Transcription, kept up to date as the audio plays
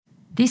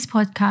This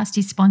podcast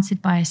is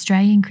sponsored by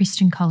Australian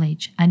Christian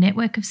College, a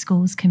network of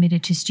schools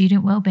committed to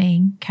student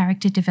wellbeing,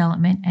 character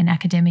development and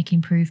academic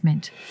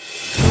improvement.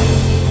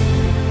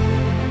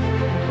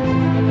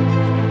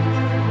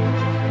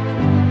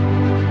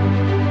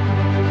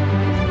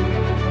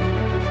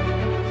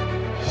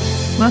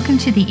 Welcome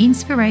to the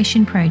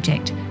Inspiration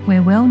Project,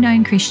 where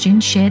well-known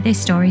Christians share their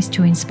stories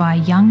to inspire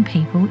young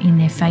people in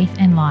their faith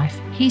and life.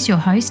 Here's your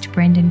host,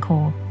 Brendan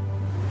Gore.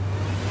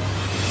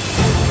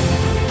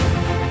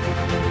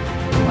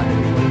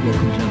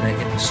 Welcome to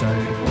another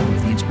episode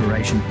of the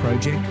Inspiration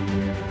Project.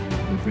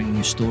 We're bringing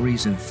you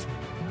stories of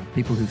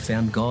people who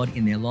found God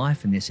in their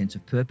life and their sense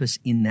of purpose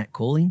in that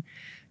calling.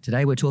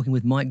 Today we're talking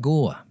with Mike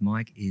Gore.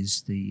 Mike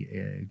is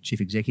the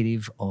Chief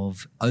Executive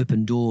of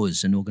Open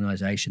Doors, an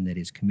organisation that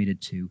is committed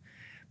to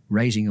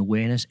raising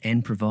awareness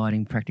and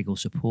providing practical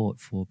support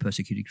for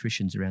persecuted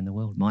Christians around the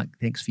world. Mike,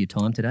 thanks for your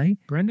time today.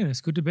 Brendan,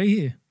 it's good to be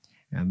here.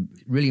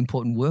 Really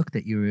important work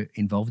that you're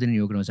involved in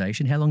the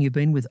organisation. How long have you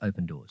been with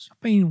Open Doors?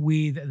 I've been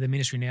with the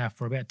ministry now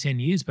for about 10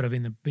 years, but I've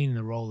been in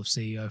the role of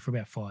CEO for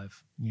about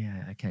 5.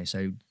 Yeah, okay.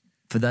 So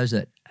for those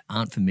that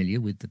aren't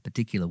familiar with the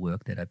particular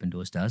work that Open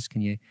Doors does,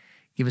 can you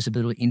give us a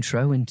bit of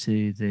intro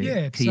into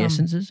the key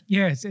essences?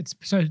 Yeah, it's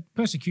so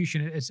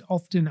persecution. It's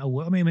often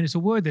it's a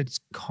word that's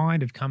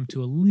kind of come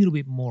to a little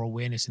bit more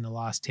awareness in the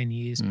last 10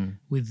 years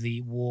with the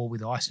war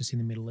with ISIS in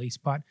the Middle East.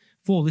 But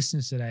for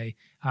listeners today,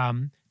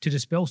 to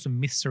dispel some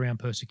myths around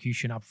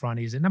persecution up front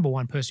is that number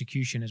one,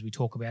 persecution, as we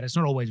talk about, it's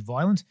not always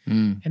violent,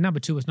 and number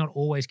two, it's not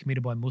always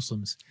committed by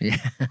Muslims. Yeah,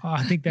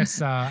 I think that's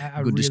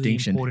a really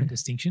important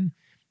distinction.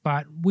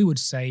 But we would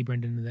say,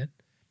 Brendan, that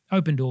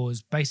Open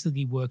Doors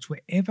basically works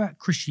wherever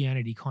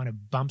Christianity kind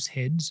of bumps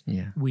heads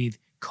with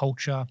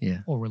culture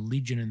or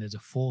religion and there's a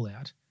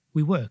fallout,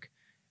 we work.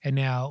 And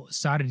now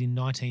started in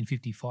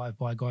 1955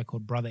 by a guy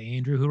called Brother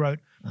Andrew, who wrote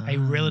a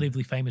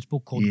relatively famous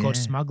book called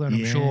God's Smuggler. And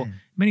I'm sure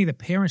many of the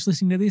parents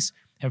listening to this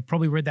have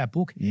probably read that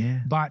book. Yeah.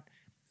 But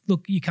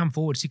look, you come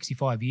forward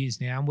 65 years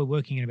now and we're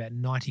working in about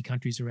 90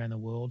 countries around the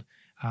world,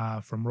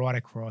 from right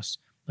across,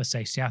 let's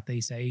say,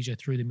 Southeast Asia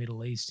through the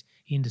Middle East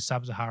into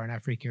Sub-Saharan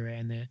Africa,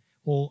 and they're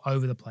all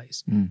over the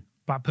place.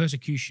 But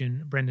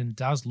persecution, Brendan,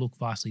 does look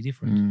vastly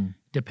different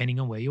depending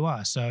on where you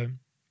are. So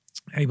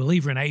a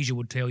believer in Asia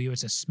would tell you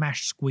it's a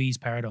smash squeeze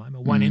paradigm.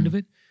 At one end of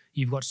it,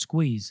 you've got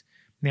squeeze.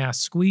 Now,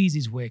 squeeze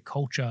is where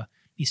culture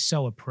is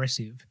so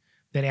oppressive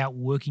that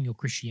outworking your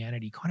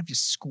Christianity kind of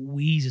just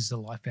squeezes the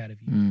life out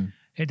of you.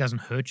 It doesn't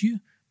hurt you,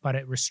 but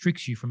it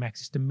restricts you from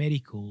access to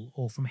medical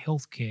or from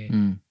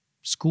healthcare,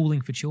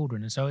 schooling for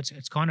children. And so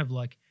it's kind of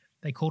like,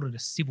 they called it a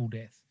civil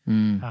death,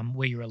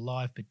 where you're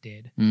alive but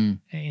dead.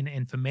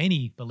 And for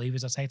many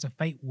believers, I say it's a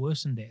fate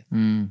worse than death.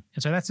 And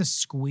so that's a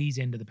squeeze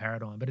end of the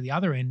paradigm. But at the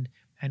other end,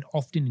 and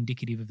often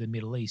indicative of the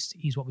Middle East,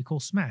 is what we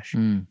call smash,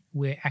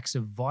 where acts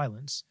of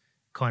violence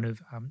kind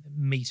of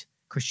meet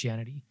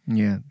Christianity.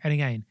 Yeah. And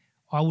again,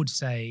 I would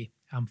say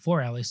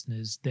for our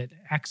listeners that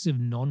acts of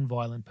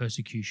non-violent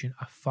persecution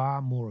are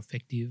far more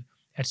effective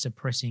at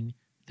suppressing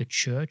the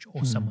church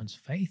or someone's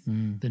faith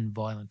than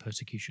violent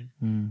persecution.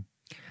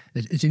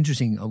 It's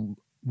interesting. I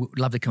would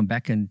love to come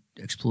back and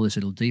explore this a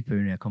little deeper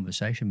in our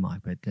conversation,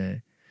 Mike, but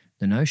the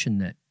notion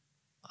that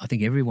I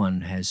think everyone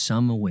has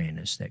some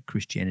awareness that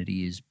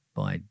Christianity is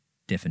by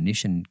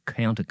definition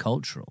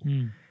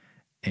countercultural,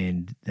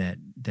 and that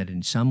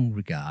in some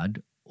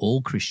regard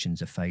all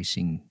Christians are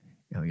facing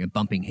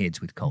bumping heads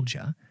with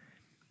culture.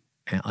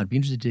 I'd be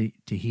interested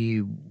to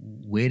hear,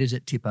 where does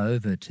it tip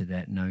over to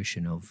that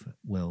notion of,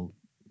 well,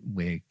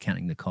 we're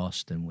counting the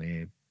cost and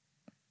we're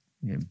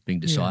being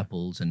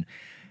disciples, and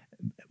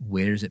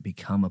where does it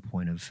become a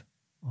point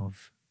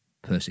of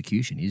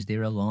persecution? Is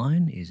there a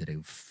line? Is it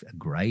a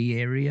grey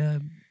area?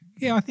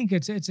 Yeah, I think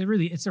it's a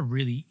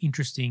really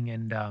interesting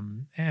and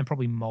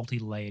probably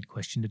multi-layered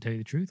question, to tell you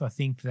the truth. I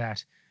think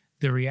that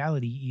the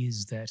reality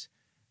is that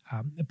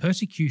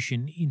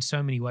persecution, in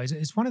so many ways,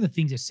 it's one of the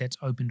things that sets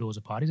Open Doors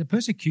apart. Is a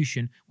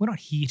persecution, we're not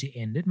here to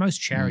end it. Most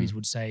charities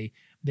would say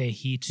they're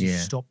here to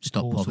stop the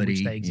cause poverty, for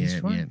which they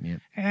exist, right?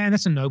 And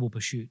that's a noble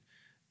pursuit.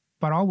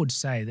 But I would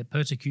say that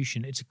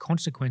persecution, it's a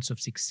consequence of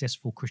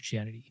successful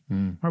Christianity.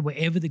 Right?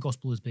 Wherever the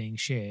gospel is being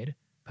shared,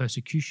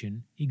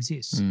 persecution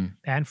exists.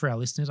 And for our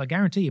listeners, I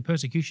guarantee you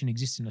persecution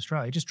exists in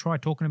Australia. Just try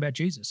talking about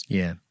Jesus.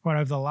 Yeah. Right,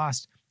 over the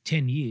last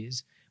 10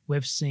 years,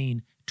 we've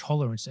seen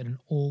tolerance at an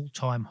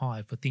all-time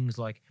high for things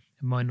like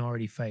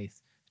minority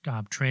faith,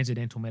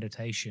 transcendental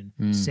meditation,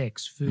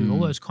 sex, food, all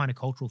those kind of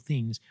cultural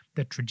things.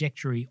 The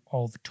trajectory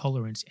of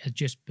tolerance has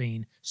just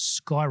been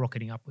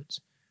skyrocketing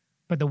upwards.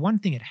 But the one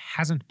thing it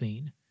hasn't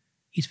been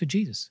is for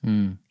Jesus.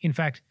 In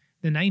fact,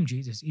 the name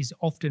Jesus is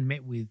often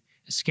met with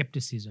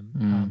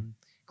skepticism,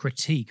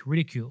 critique,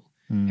 ridicule.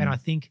 And I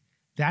think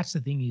that's the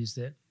thing, is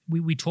that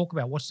we talk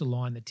about what's the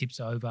line that tips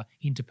over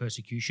into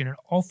persecution, and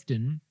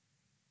often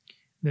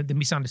the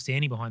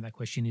misunderstanding behind that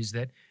question is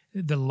that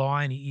the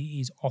line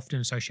is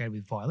often associated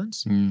with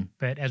violence.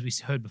 But as we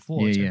heard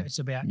before, it's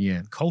about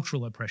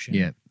cultural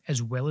oppression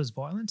as well as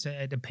violence.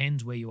 It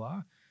depends where you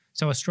are.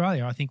 So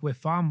Australia, I think we're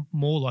far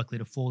more likely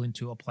to fall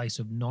into a place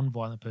of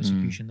non-violent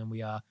persecution than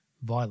we are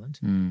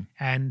violent. Mm.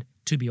 And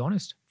to be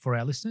honest, for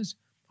our listeners,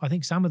 I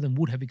think some of them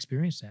would have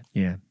experienced that.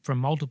 Yeah.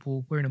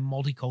 We're in a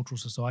multicultural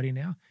society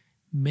now.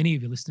 Many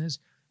of your listeners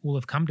will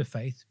have come to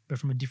faith, but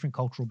from a different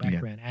cultural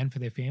background, and for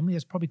their family,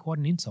 that's probably quite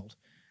an insult.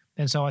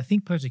 And so I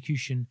think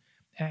persecution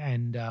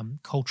and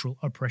cultural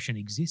oppression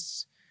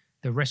exists.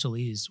 The wrestle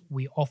is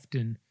we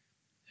often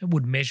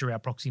would measure our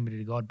proximity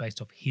to God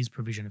based off his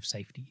provision of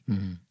safety.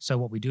 Mm. So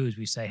what we do is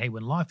we say, hey,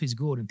 when life is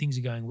good and things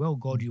are going well,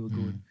 God, you are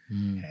good.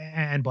 Mm.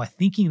 And by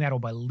thinking that or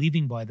by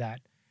living by that,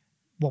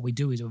 what we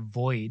do is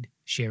avoid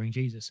sharing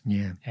Jesus.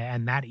 Yeah.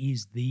 And that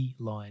is the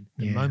line.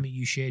 The Yeah. moment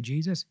you share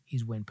Jesus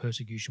is when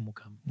persecution will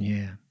come.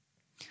 Yeah.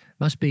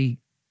 Must be,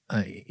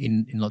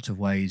 in lots of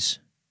ways,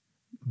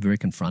 very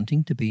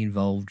confronting to be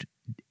involved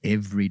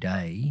every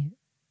day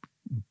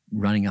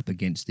running up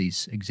against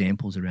these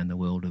examples around the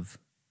world of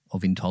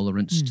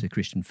intolerance to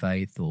Christian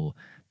faith or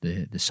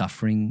the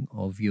suffering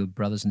of your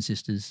brothers and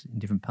sisters in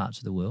different parts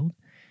of the world.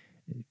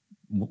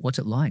 What's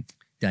it like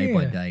day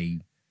by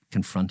day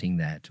confronting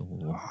that?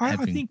 Or I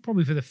think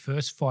probably for the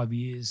first 5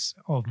 years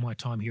of my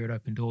time here at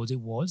Open Doors,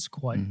 it was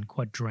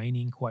quite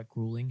draining, quite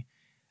grueling.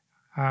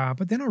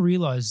 But then I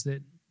realized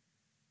that,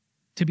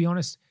 to be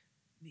honest,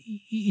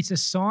 it's a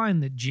sign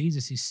that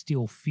Jesus is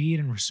still feared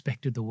and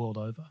respected the world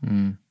over.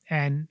 Mm.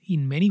 And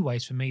in many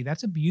ways, for me,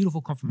 that's a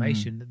beautiful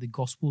confirmation that the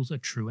Gospels are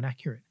true and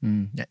accurate.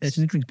 That's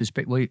an interesting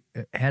perspective.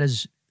 How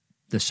does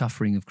the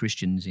suffering of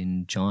Christians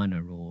in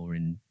China or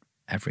in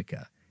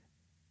Africa,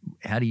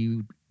 how do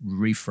you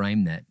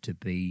reframe that to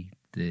be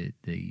the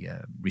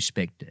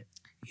respect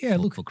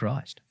for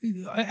Christ?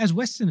 As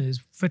Westerners,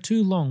 for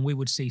too long, we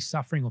would see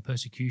suffering or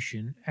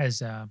persecution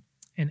as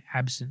an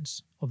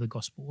absence of the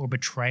gospel, or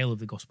betrayal of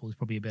the gospel is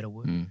probably a better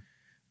word.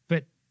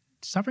 But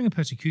suffering and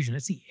persecution,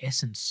 it's the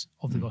essence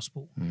of the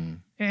gospel.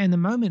 And the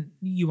moment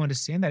you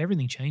understand that,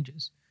 everything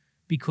changes.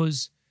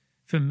 Because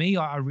for me,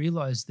 I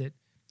realized that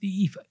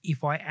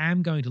if I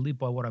am going to live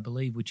by what I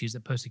believe, which is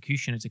that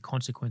persecution is a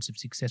consequence of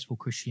successful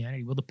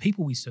Christianity, well, the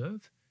people we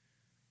serve,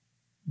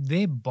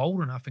 they're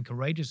bold enough and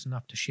courageous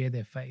enough to share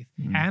their faith,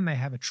 and they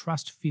have a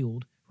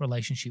trust-filled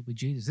relationship with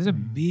Jesus. There's a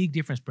big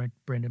difference,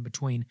 Brendan,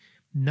 between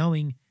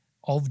knowing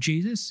of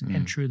Jesus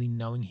and truly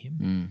knowing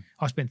him.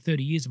 I spent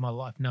 30 years of my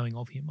life knowing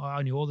of him.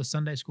 I knew all the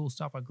Sunday school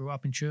stuff. I grew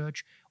up in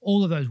church,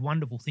 all of those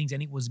wonderful things,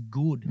 and it was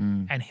good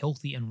and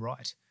healthy and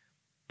right.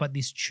 But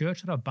this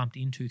church that I've bumped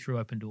into through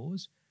Open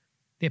Doors,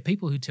 there are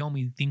people who tell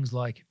me things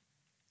like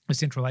a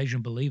Central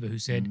Asian believer who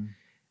said,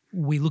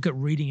 we look at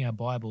reading our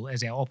Bible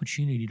as our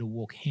opportunity to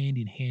walk hand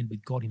in hand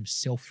with God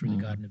himself through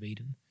the Garden of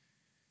Eden.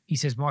 He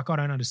says, Mike, I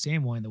don't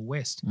understand why in the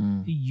West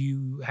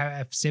you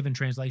have 7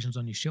 translations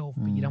on your shelf,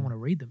 but you don't want to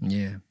read them.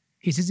 Yeah.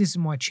 He says, this is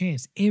my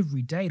chance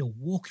every day to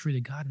walk through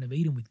the Garden of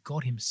Eden with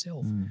God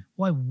himself.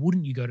 Why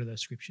wouldn't you go to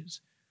those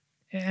scriptures?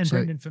 And So-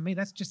 Brendan, for me,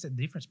 that's just a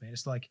difference, man.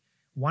 It's like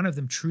one of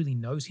them truly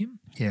knows him,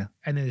 Yeah.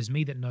 and then there's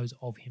me that knows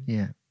of him.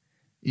 Yeah.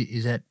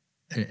 Is that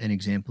an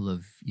example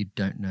of you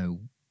don't know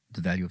the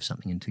value of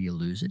something until you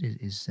lose it?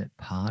 Is that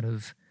part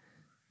of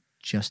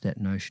just that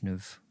notion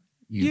of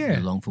you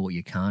long for what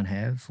you can't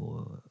have?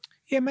 Or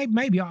Yeah,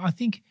 maybe. I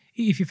think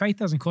if your faith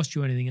doesn't cost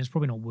you anything, it's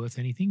probably not worth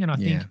anything. And I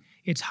think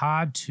it's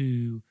hard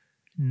to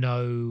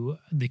know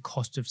the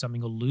cost of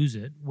something or lose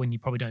it when you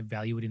probably don't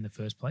value it in the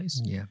first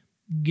place. Yeah.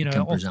 You know,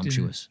 Become often,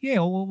 presumptuous. Yeah,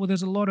 well,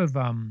 there's a lot of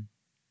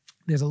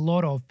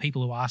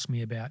people who ask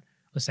me about,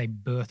 let's say,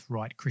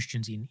 birthright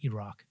Christians in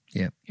Iraq.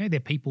 Yeah. Okay, they're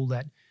people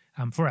that,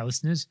 for our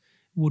listeners,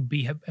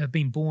 have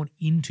been born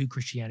into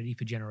Christianity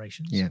for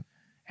generations. Yeah.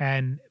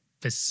 And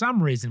for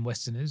some reason,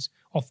 Westerners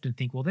often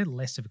think, well, they're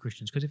less of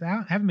Christians because if they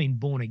haven't been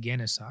born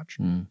again as such,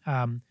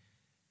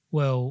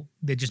 well,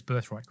 they're just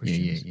birthright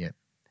Christians. Yeah.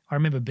 I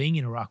remember being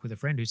in Iraq with a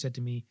friend who said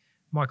to me,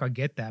 Mike, I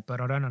get that,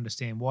 but I don't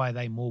understand why are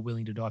they more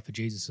willing to die for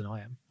Jesus than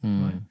I am.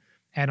 Right?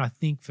 And I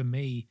think for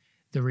me,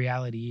 the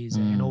reality is,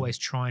 and always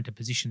trying to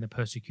position the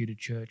persecuted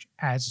church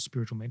as a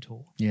spiritual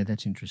mentor. Yeah,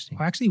 that's interesting.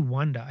 I actually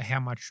wonder how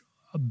much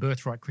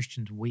birthright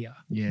Christians we are.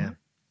 Yeah. Right?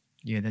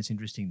 Yeah, that's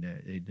interesting.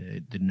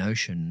 The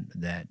notion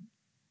that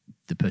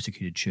the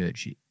persecuted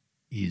church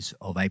is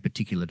of a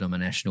particular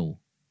denominational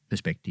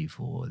perspective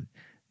or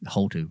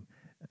hold to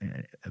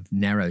a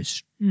narrow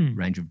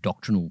range of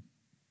doctrinal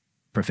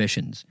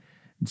professions.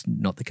 It's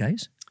not the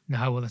case.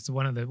 No, well, that's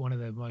one of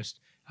the most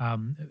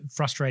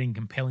frustrating,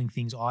 compelling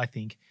things I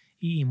think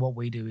in what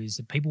we do is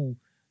that people,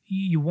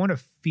 you want to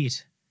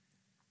fit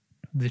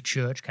the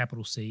church,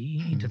 capital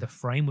C, into the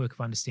framework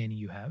of understanding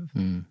you have.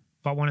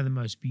 But one of the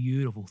most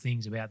beautiful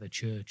things about the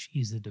church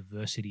is the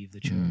diversity of the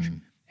church.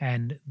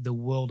 And the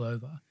world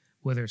over,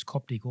 whether it's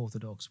Coptic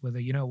Orthodox, whether,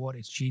 you know what,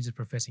 it's Jesus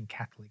professing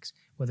Catholics,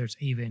 whether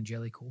it's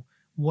evangelical,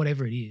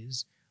 whatever it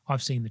is,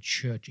 I've seen the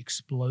church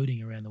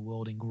exploding around the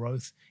world in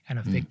growth and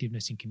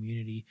effectiveness in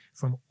community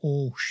from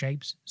all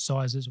shapes,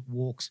 sizes,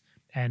 walks.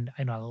 And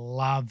I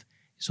love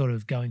sort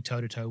of going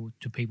toe-to-toe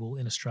to people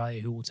in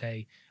Australia who will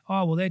say,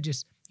 oh, well, they're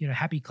just,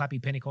 happy, clappy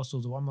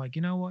Pentecostals. Or I'm like,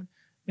 you know what,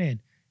 man,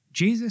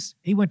 Jesus,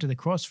 he went to the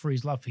cross for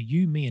his love for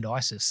you, me, and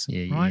ISIS.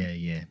 Right?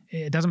 Yeah.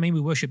 It doesn't mean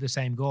we worship the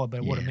same God,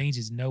 but what it means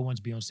is no one's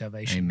beyond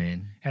salvation.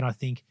 Amen. And I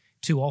think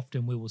too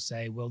often we will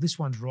say, well, this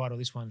one's right or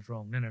this one's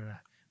wrong. No. Man,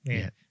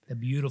 Yeah. the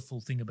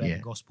beautiful thing about Yeah.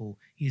 the gospel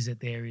is that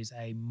there is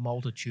a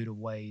multitude of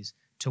ways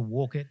to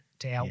walk it,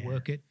 to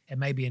outwork it. It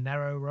may be a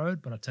narrow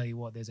road, but I'll tell you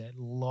what, there's a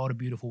lot of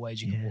beautiful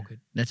ways you can walk it.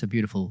 That's a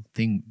beautiful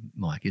thing,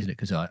 Mike, isn't it?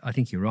 Because I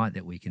think you're right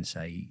that we can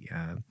say,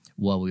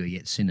 while we were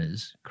yet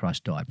sinners,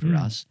 Christ died for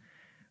us.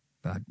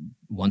 But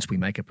once we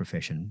make a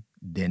profession,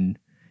 then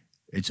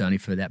it's only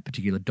for that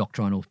particular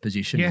doctrinal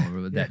position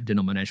or that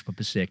denominational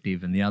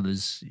perspective, and the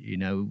others,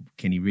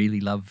 can you really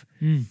love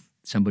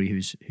somebody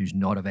who's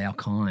not of our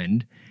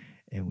kind?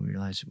 And we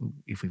realise, well,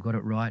 if we've got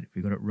it right, if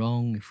we've got it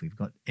wrong, if we've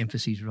got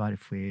emphases right,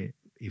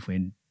 if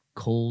we're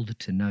called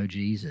to know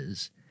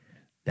Jesus,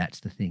 that's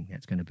the thing.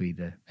 That's going to be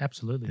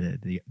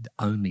the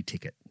only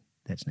ticket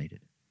that's needed.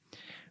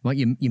 Well,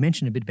 you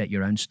mentioned a bit about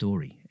your own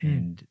story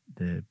and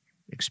the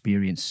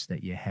experience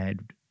that you had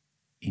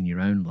in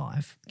your own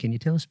life. Can you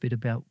tell us a bit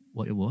about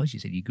what it was? You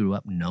said you grew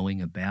up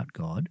knowing about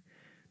God.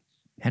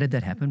 How did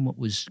that happen? What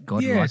was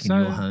God like in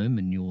your home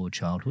and your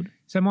childhood?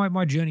 So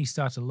my journey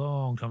starts a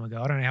long time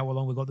ago. I don't know how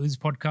long we've got this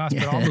podcast,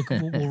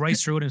 but we'll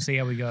race through it and see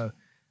how we go.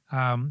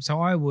 So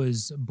I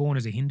was born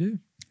as a Hindu.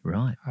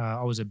 Right.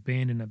 I was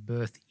abandoned at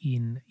birth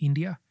in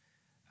India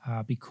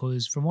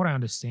because from what I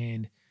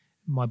understand,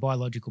 my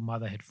biological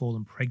mother had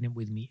fallen pregnant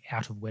with me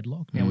out of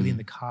wedlock. Now, within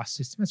the caste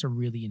system, that's a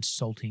really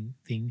insulting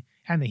thing.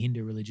 And the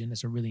Hindu religion,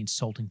 that's a really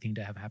insulting thing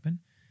to have happen.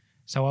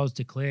 So I was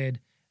declared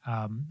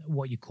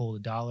what you call a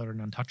Dala, an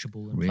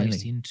untouchable, and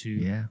placed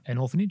into an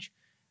orphanage.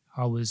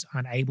 I was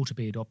unable to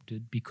be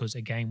adopted because,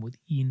 again,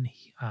 within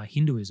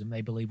Hinduism,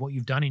 they believe what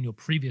you've done in your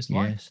previous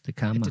life the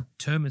karma. it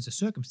determines the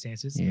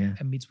circumstances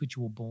amidst which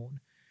you were born.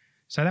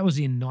 So that was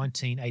in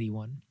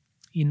 1981.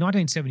 In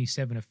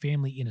 1977, a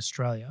family in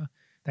Australia,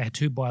 they had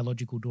two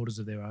biological daughters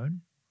of their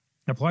own,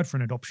 applied for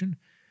an adoption,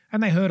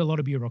 and they heard a lot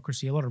of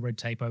bureaucracy, a lot of red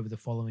tape over the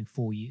following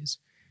 4 years.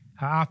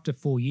 After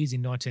 4 years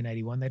in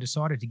 1981, they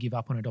decided to give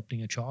up on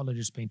adopting a child. It had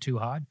just been too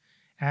hard.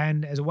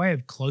 And as a way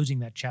of closing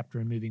that chapter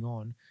and moving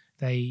on,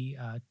 they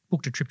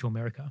booked a trip to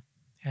America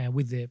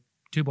with their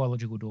two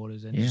biological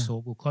daughters and just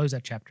thought, we'll close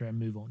that chapter and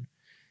move on.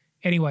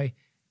 Anyway,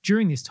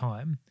 during this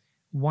time,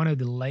 one of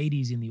the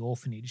ladies in the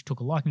orphanage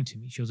took a liking to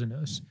me. She was a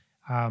nurse,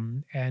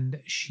 and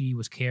she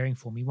was caring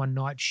for me. One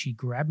night, she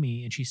grabbed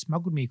me and she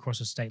smuggled me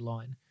across a state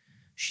line.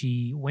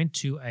 She went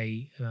to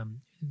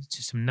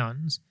to some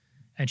nuns,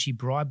 and she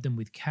bribed them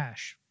with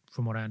cash,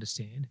 from what I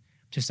understand,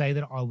 to say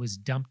that I was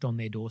dumped on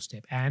their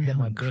doorstep and that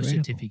my birth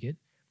certificate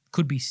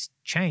could be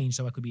changed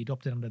so I could be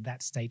adopted under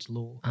that state's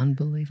law.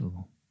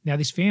 Unbelievable. Now,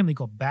 this family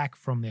got back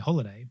from their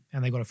holiday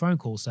and they got a phone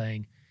call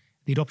saying,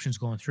 the adoption's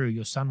gone through,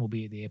 your son will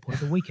be at the airport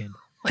at the weekend.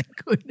 My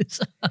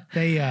goodness.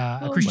 They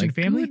are a Christian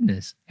family.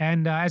 Goodness.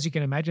 And as you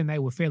can imagine, they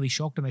were fairly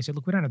shocked and they said,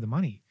 look, we don't have the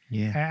money.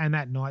 Yeah. And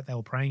that night they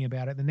were praying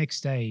about it. The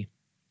next day,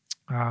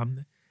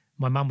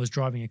 my mum was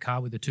driving a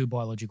car with the two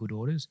biological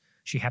daughters.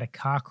 She had a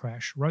car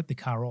crash, wrote the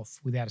car off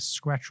without a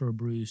scratch or a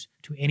bruise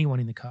to anyone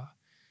in the car.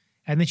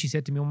 And then she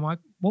said to me, well, Mike,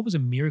 what was a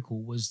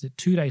miracle was that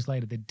 2 days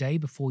later, the day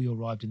before you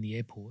arrived in the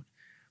airport,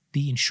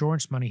 the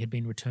insurance money had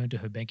been returned to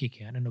her bank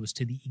account and it was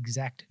to the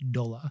exact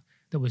dollar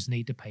that was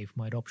needed to pay for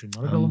my adoption.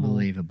 Not a dollar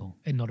more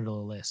and not a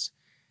dollar less.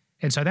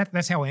 And so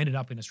that's how I ended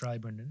up in Australia,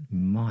 Brendan.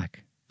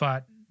 Mike.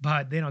 But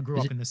then I grew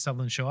up in the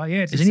Sutherland Shire.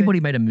 Yeah. Has anybody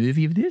made a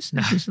movie of this?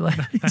 No.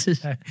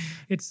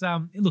 It's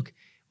look,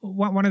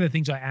 one of the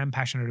things I am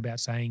passionate about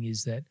saying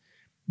is that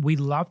we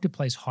love to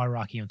place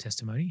hierarchy on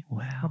testimony.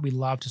 Wow. We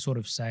love to sort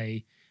of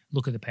say,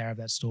 look at the power of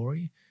that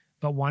story.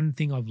 But one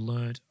thing I've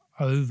learned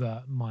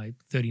over my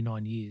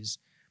 39 years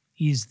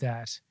is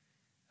that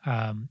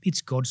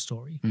it's God's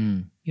story.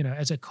 You know,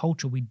 as a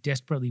culture, we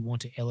desperately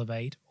want to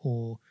elevate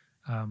or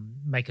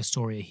make a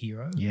story a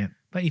hero. Yeah.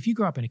 But if you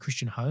grew up in a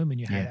Christian home and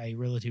you had a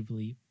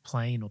relatively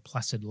plain or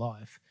placid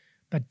life,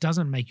 that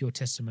doesn't make your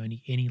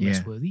testimony any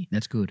less worthy.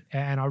 That's good.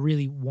 And I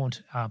really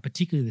want,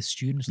 particularly the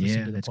students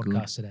listening to the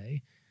podcast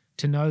today,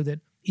 to know that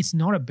it's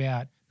not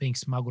about being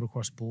smuggled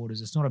across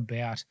borders. It's not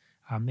about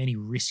any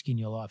risk in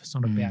your life. It's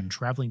not about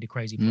traveling to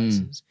crazy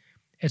places.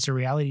 It's a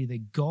reality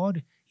that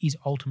God is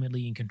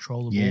ultimately in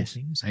control of all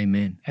things.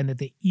 Amen. And that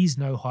there is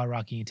no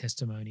hierarchy in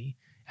testimony.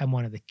 And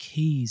one of the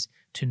keys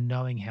to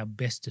knowing how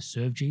best to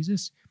serve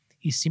Jesus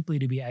is simply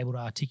to be able to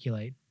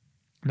articulate,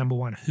 number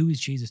one, who is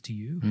Jesus to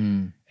you?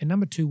 And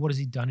number two, what has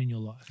he done in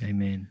your life?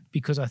 Amen.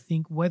 Because I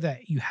think whether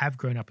you have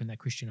grown up in that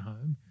Christian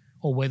home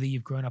or whether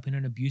you've grown up in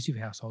an abusive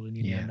household and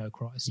you now know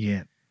Christ,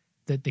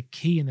 that the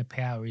key and the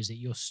power is that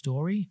your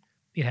story,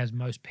 it has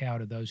most power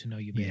to those who know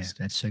you best.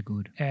 Yeah, that's so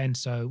good. And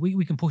so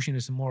we can push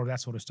into some more of that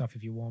sort of stuff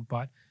if you want.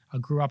 But I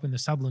grew up in the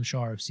Sutherland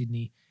Shire of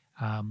Sydney.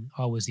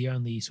 I was the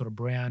only sort of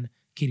brown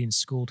kid in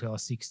school till I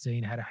was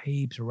 16, had a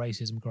heaps of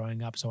racism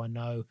growing up. So I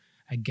know,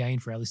 again,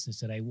 for our listeners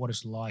today, what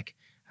it's like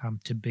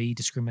to be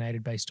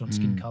discriminated based on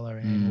skin color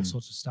and all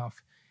sorts of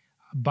stuff.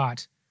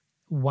 But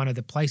one of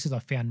the places I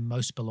found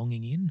most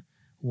belonging in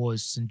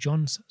was St.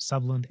 John's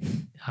Sutherland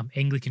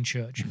Anglican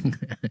Church.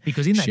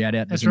 Because in that, shout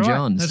out to that's St. right,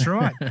 John's. That's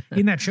right.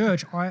 In that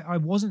church, I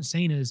wasn't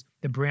seen as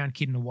the brown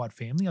kid in a white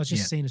family. I was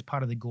just seen as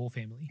part of the Gore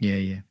family. Yeah,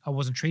 yeah. I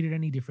wasn't treated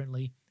any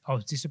differently. I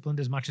was disciplined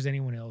as much as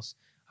anyone else.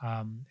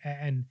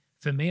 And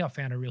for me, I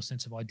found a real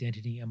sense of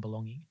identity and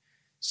belonging.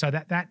 So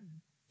that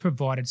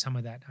provided some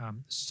of that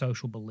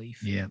social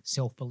belief,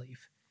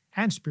 self-belief,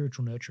 and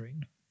spiritual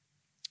nurturing.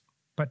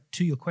 But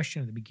to your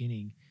question at the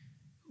beginning,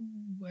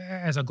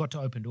 as I got to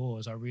Open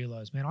Doors, I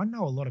realized, man, I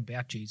know a lot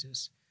about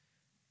Jesus,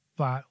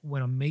 but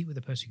when I meet with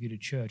a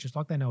persecuted church, it's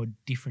like they know a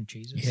different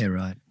Jesus. Yeah,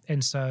 right.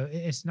 And so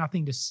it's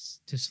nothing to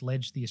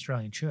sledge the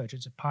Australian church.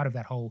 It's a part of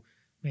that whole,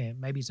 man,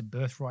 maybe it's a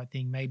birthright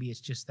thing. Maybe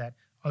it's just that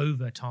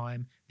over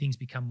time things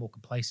become more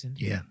complacent.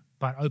 Yeah.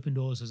 But Open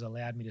Doors has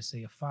allowed me to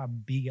see a far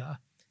bigger,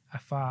 a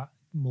far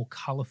more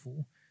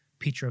colourful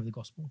picture of the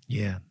gospel.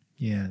 Yeah,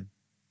 yeah.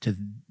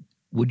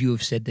 Would you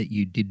have said that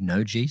you did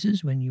know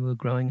Jesus when you were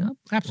growing up?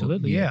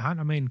 Absolutely, yeah.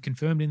 I mean,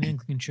 confirmed in the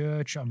Anglican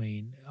Church. I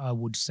mean, I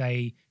would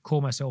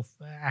call myself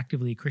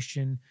actively a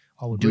Christian.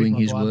 I would doing read my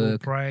his Bible,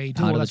 work, pray,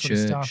 do part all of that the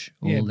sort church, of stuff.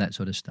 all that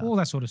sort of stuff. All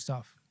that sort of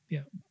stuff,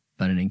 yeah.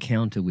 But an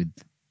encounter with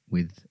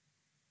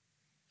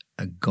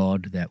a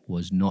God that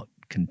was not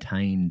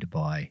contained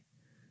by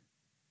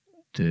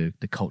the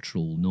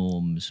cultural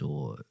norms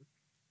or...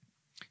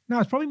 No,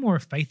 it's probably more a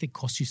faith that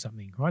costs you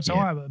something, right? So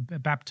I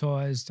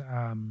baptized.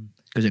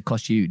 Because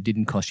it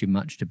didn't cost you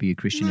much to be a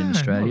Christian in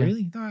Australia? Not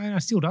really. No, and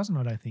it still doesn't,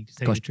 I don't think, to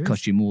tell you the truth.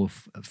 Cost you more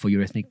for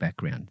your ethnic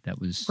background. That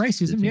was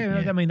racism,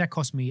 yeah. I mean, that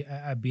cost me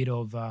a bit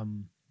of,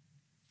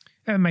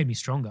 it made me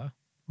stronger,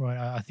 right?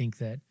 I think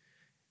that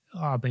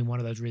I've been one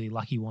of those really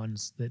lucky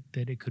ones that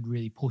it could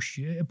really push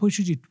you. It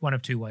pushes you one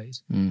of two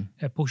ways.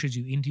 It pushes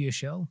you into your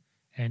shell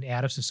and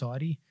out of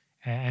society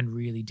and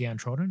really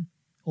downtrodden,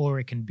 or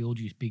it can build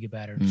you bigger,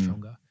 badder, and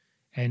stronger.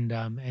 And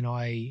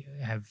I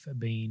have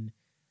been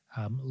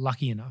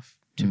lucky enough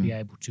to be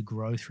able to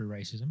grow through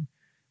racism.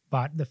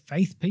 But the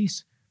faith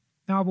piece,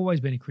 now I've always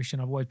been a Christian.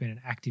 I've always been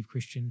an active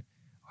Christian.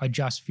 I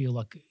just feel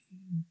like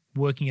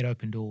working at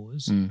Open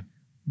Doors,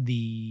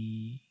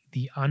 the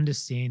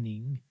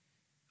understanding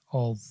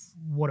of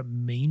what it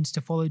means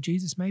to follow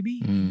Jesus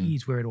maybe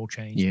is where it all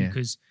changed.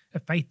 Because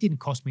faith didn't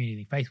cost me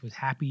anything. Faith was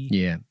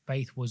happy.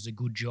 Faith was a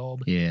good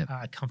job,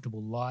 a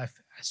comfortable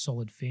life, a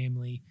solid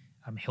family,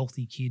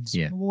 healthy kids,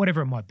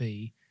 whatever it might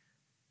be.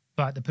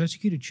 But the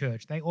persecuted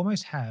church, they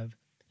almost have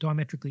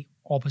diametrically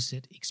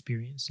opposite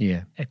experience.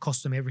 It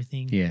costs them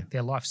everything.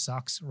 Their life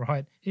sucks,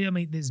 right? I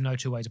mean, there's no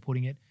two ways of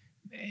putting it.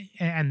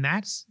 And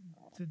that's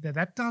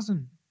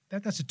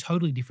a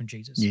totally different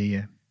Jesus.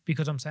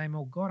 Because I'm saying,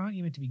 well, God, aren't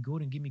you meant to be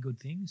good and give me good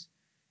things?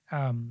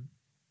 And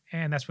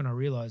that's when I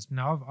realized,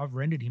 no, I've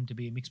rendered him to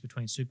be a mix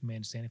between Superman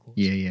and Santa Claus.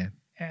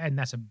 And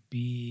that's a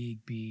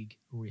big, big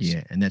risk.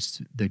 And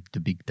that's the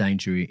big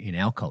danger in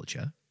our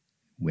culture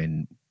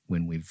when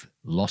we've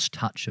lost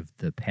touch of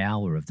the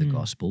power of the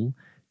gospel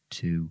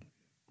to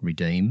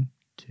redeem,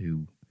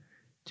 to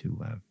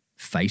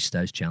face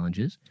those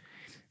challenges.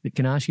 But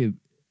can I ask you,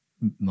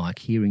 Mike,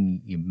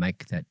 hearing you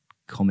make that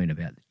comment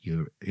about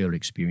your early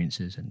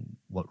experiences and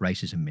what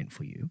racism meant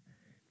for you,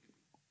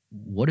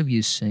 what have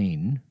you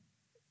seen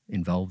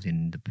involved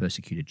in the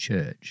persecuted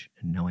church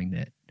and knowing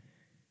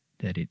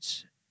that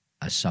it's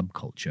a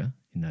subculture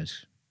in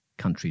those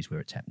countries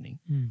where it's happening?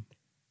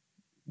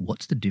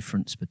 What's the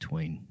difference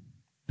between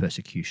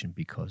persecution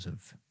because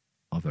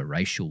of a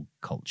racial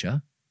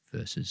culture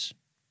versus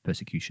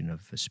persecution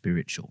of a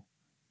spiritual?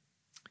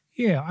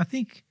 Yeah, I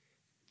think,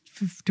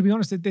 to be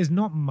honest, there's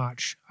not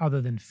much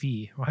other than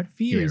fear, right?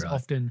 Fear is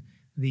often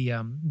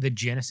the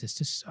genesis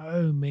to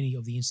so many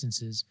of the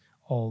instances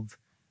of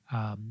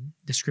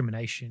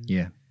discrimination,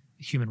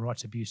 human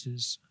rights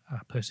abuses,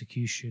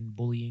 persecution,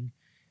 bullying,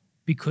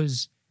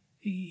 because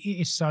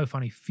it's so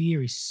funny.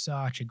 Fear is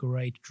such a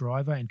great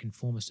driver and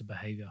conformist of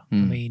behavior. I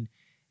mean,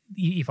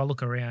 if I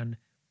look around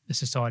the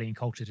society and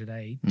culture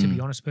today, to be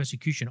honest,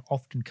 persecution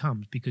often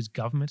comes because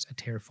governments are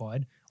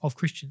terrified of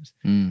Christians,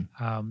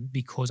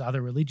 because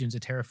other religions are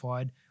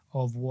terrified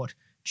of what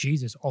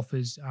Jesus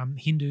offers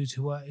Hindus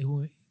who are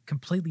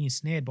completely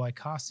ensnared by a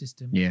caste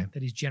system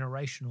that is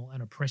generational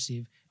and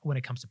oppressive when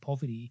it comes to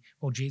poverty,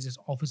 while Jesus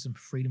offers them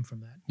freedom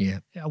from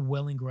that. A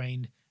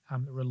well-ingrained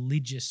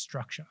religious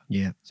structure.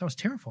 So it's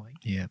terrifying.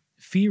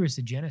 Fear is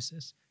the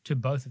genesis to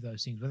both of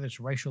those things, whether it's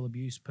racial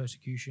abuse,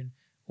 persecution,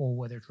 or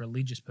whether it's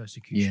religious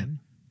persecution.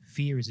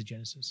 Fear is the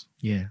genesis.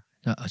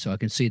 So I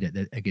can see that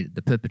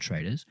the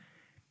perpetrators,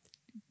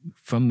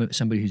 from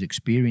somebody who's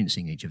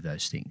experiencing each of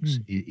those things,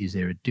 is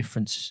there a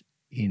difference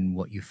in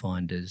what you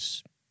find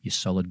as your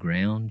solid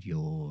ground,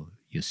 your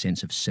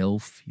sense of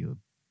self, your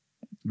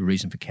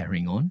reason for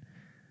carrying on?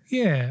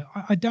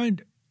 I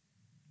don't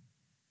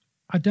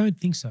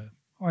think so.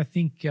 I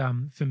think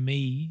for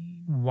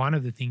me, one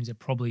of the things that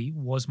probably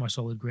was my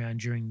solid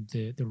ground during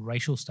the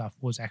racial stuff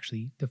was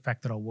actually the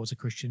fact that I was a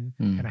Christian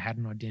and I had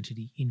an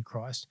identity in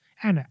Christ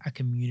and a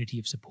community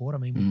of support. I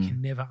mean, we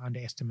can never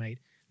underestimate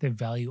the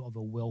value of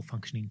a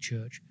well-functioning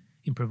church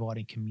in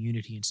providing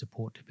community and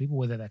support to people,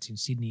 whether that's in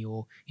Sydney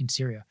or in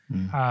Syria.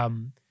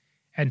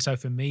 And so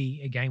for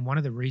me, again, one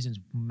of the reasons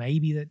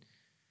maybe that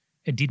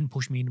it didn't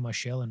push me into my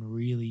shell and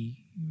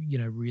really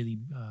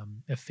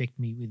affect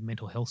me with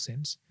mental health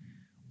sense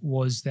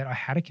was that I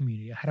had a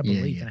community, I had a Yeah,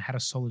 belief, yeah. and I had a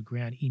solid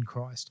ground in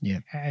Christ. Yeah.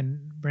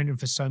 And Brendan,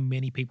 for so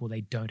many people,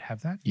 they don't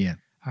have that. Yeah.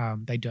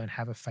 They don't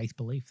have a faith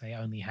belief. They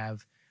only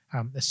have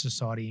a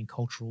society and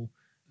cultural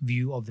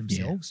view of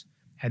themselves,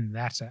 and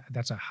that's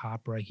a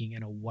heartbreaking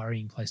and a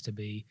worrying place to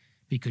be,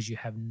 because you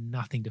have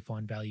nothing to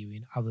find value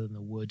in other than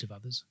the words of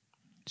others.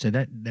 So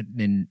that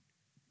then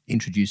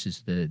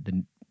introduces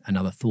the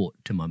another thought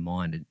to my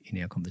mind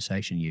in our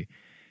conversation.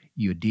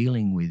 You're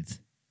dealing with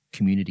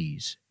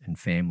communities and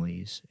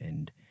families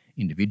and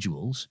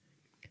individuals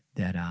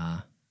that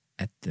are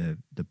at the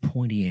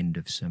pointy end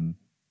of some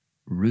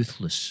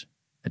ruthless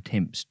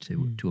attempts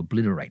to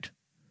obliterate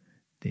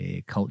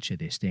their culture,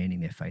 their standing,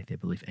 their faith, their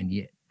belief, and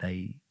yet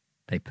they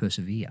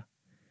persevere.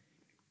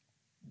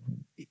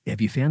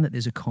 Have you found that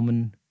there's a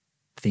common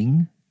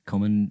thing,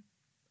 common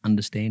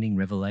understanding,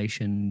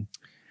 revelation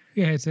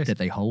that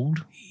they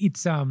hold?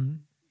 It's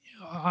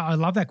I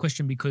love that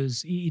question,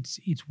 because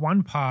it's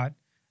one part,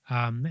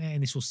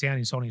 and this will sound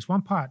insulting, it's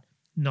one part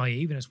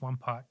naive and it's one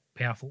part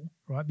powerful,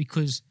 right?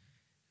 Because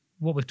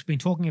what we've been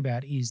talking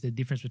about is the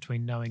difference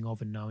between knowing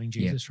of and knowing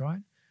Jesus, right?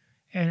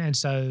 And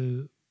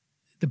so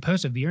the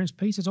perseverance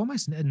piece is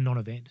almost a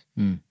non-event,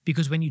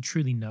 because when you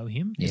truly know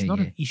him, it's not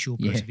an issue of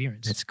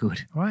perseverance. That's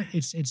good. Right?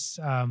 It's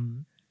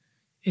an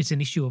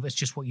issue of, it's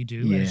just what you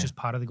do, and it's just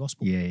part of the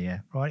gospel.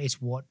 Right?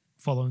 It's what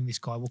following this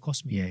guy will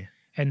cost me. Yeah.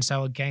 And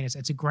so again,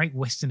 it's a great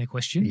Westerner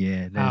question.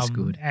 Yeah, that's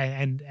good.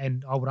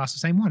 And I would ask the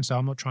same one. So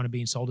I'm not trying to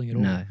be insulting at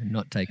all. No,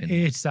 not taken.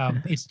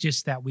 It's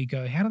just that we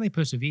go, how do they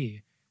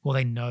persevere? Well,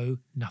 they know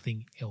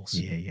nothing else.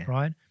 Yeah.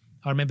 Right?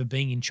 I remember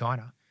being in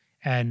China,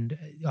 and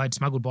I'd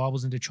smuggled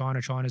Bibles into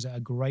China. China's a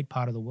great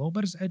part of the world,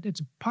 but it's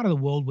a part of the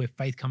world where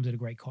faith comes at a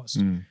great cost.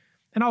 And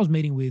I was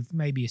meeting with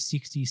maybe a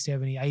 60,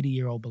 70,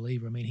 80-year-old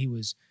believer. I mean, he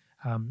was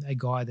a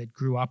guy that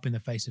grew up in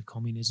the face of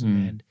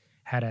communism and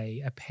had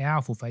a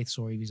powerful faith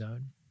story of his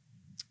own.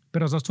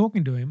 But as I was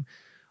talking to him,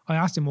 I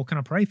asked him, well, can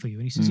I pray for you?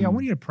 And he says, I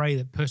want you to pray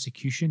that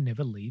persecution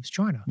never leaves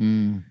China.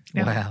 Now,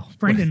 Wow.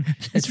 Brendan,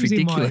 that's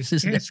ridiculous,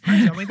 isn't it? It's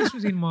crazy. I mean, this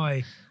was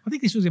I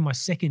think this was in my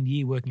second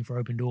year working for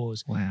Open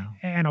Doors. Wow.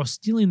 And I was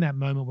still in that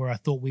moment where I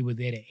thought we were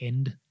there to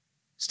end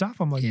stuff.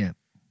 I'm like, I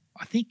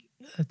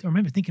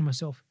remember thinking to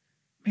myself,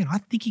 man, I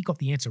think he got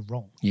the answer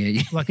wrong.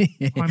 Yeah. Like,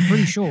 I'm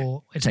pretty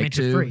sure it's Take meant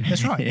two. to free.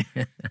 That's right.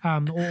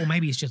 Or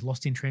maybe it's just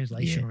lost in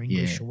translation or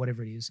English or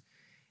whatever it is.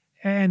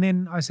 And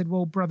then I said,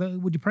 well, brother,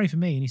 would you pray for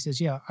me? And he says,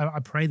 yeah, I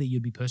pray that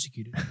you'd be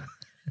persecuted.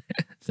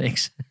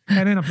 Thanks.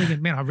 And then I'm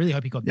thinking, man, I really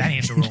hope he got that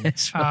answer wrong.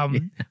 That's right.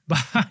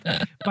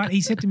 But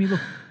he said to me, look,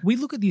 we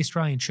look at the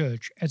Australian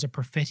church as a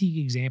prophetic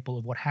example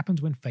of what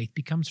happens when faith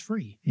becomes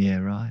free. Yeah,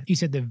 right. He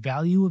said the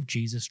value of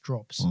Jesus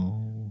drops.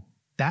 Oh.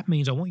 That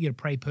means I want you to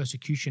pray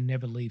persecution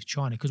never leaves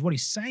China. Because what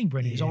he's saying,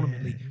 Brendan, is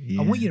ultimately,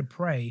 I want you to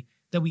pray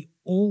that we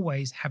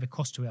always have a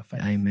cost to our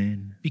faith.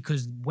 Amen.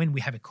 Because when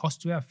we have a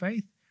cost to our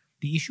faith,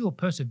 the issue of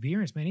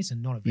perseverance, man, it's a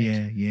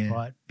non-event.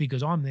 Right?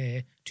 Because I'm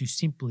there to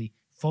simply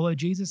follow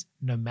Jesus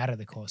no matter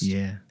the cost.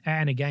 Yeah.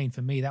 And again,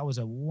 for me, that was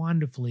a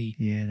wonderfully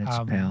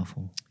that's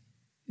powerful.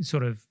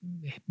 Sort of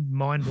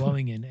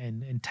mind-blowing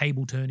and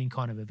table-turning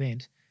kind of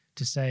event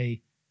to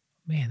say,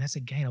 man, that's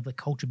again of the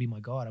culture be my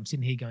guide. I'm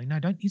sitting here going, no,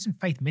 isn't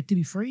faith meant to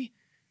be free?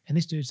 And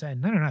this dude's saying,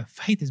 no,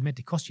 faith is meant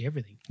to cost you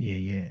everything.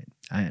 Yeah.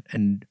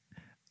 And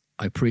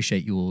I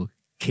appreciate your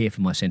care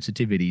for my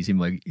sensitivities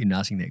in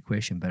asking that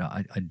question, but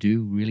I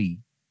do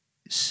really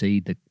see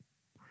the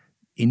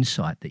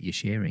insight that you're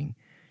sharing,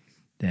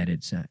 that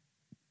it's not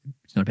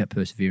about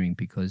persevering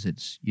because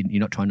you're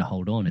not trying to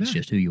hold on. It's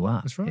just who you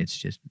are. That's right. It's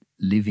just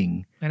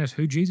living. And it's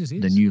who Jesus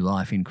is. The new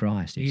life in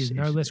Christ. He is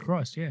no less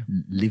Christ,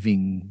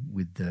 living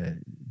with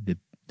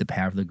the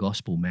power of the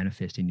gospel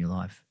manifest in your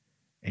life,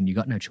 and you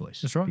got no choice.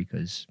 That's right.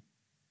 Because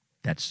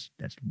that's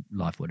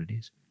life what it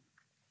is.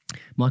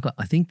 Michael,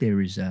 I think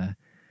there is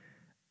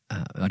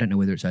I don't know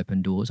whether it's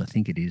Open Doors. I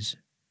think it is,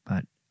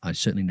 but I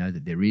certainly know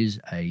that there is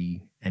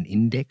an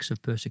index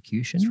of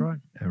persecution. That's right.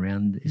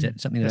 Around. Is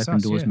that something that That's Open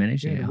us, Doors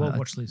manage? Yeah, the World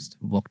Watch List.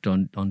 Walked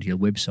onto your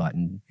website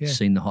and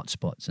seen the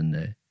hotspots and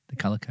the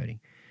colour coding.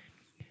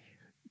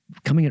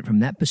 Coming at it from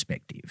that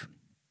perspective,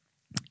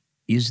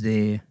 is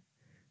there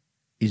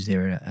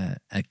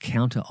a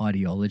counter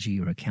ideology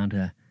or a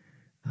counter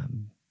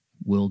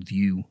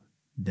worldview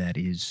that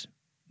is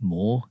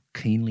more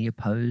keenly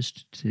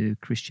opposed to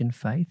Christian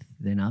faith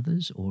than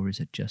others, or is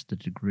it just the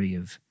degree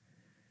of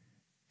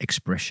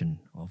expression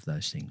of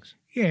those things?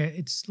 Yeah,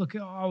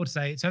 I would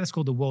say, so that's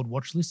called the World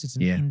Watch List. It's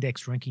an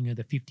index ranking of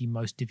the 50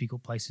 most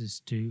difficult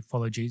places to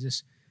follow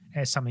Jesus,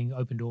 as something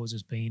Open Doors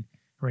has been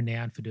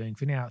renowned for doing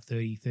for now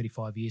 30,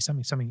 35 years,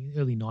 something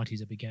early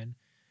 90s it began.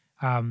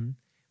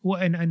 Well,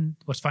 and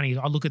what's funny is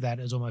I look at that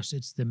as almost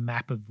it's the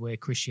map of where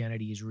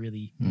Christianity is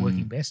really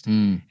working best.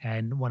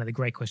 And one of the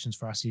great questions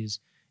for us is,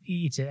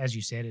 as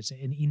you said, it's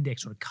an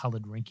index or a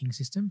coloured ranking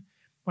system.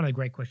 One of the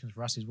great questions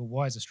for us is, well,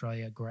 why is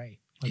Australia grey?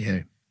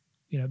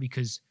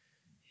 Because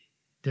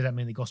does that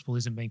mean the gospel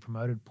isn't being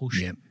promoted,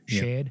 pushed,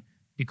 shared?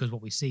 Because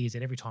what we see is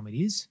that every time it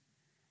is,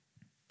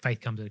 faith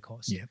comes at a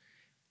cost.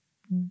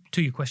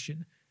 To your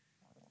question,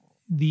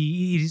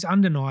 it is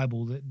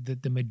undeniable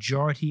that the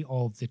majority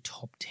of the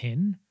top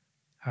 10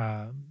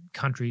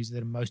 countries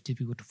that are most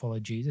difficult to follow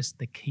Jesus,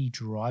 the key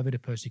driver to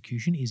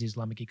persecution is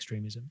Islamic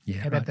extremism.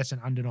 Yeah, And right. that's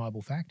an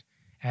undeniable fact.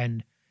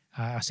 And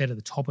I said at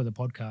the top of the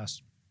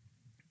podcast,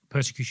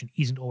 persecution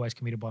isn't always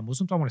committed by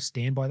Muslims. I want to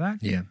stand by that.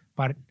 Yeah.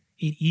 But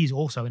it is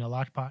also in a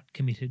large part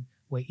committed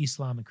where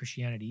Islam and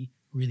Christianity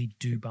really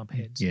do bump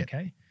heads. Yeah.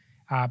 Okay.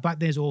 But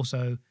there's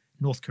also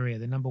North Korea,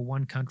 the number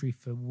one country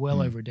for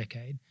well over a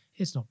decade.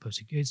 It's not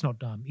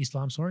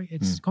Islam, sorry.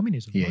 It's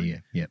communism. Yeah,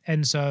 right? yeah.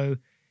 And so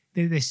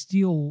there's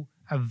still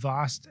a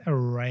vast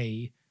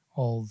array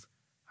of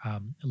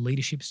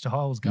leadership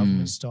styles,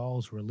 government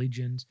styles,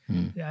 religions.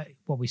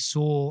 What we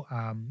saw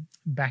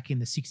back in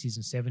the 60s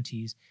and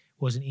 70s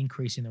was an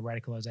increase in the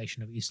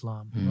radicalization of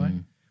Islam, right?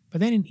 But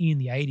then in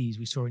the 80s,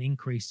 we saw an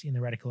increase in the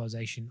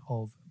radicalization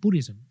of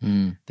Buddhism.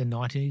 The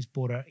 90s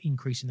brought an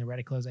increase in the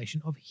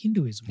radicalization of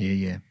Hinduism. Yeah,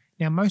 yeah.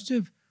 Now, most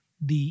of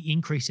the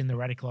increase in the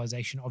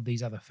radicalization of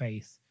these other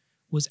faiths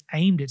was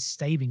aimed at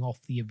staving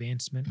off the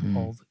advancement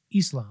of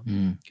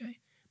Islam. Okay,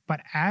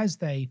 but as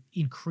they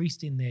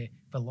increased in their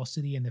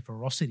velocity and their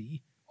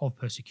ferocity of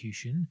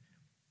persecution,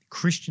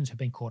 Christians have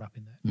been caught up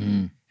in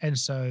that. And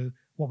so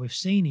what we've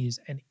seen is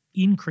an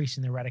increase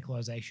in the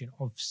radicalization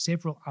of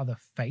several other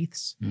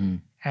faiths.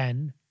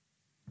 And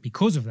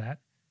because of that,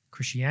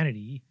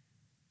 Christianity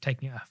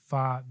taking a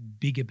far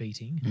bigger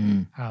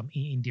beating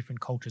in different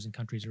cultures and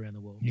countries around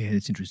the world. Yeah,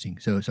 that's interesting.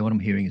 So what I'm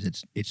hearing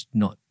is it's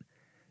not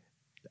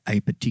a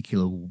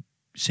particular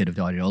set of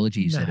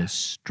ideologies that are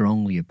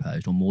strongly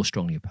opposed or more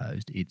strongly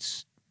opposed.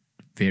 It's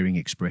varying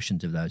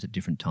expressions of those at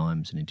different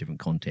times and in different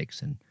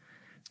contexts, and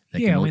they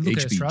can all look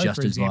each at be Australia,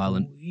 just for as example.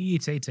 violent.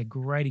 It's a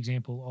great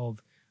example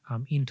of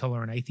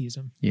intolerant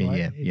atheism. Yeah, right?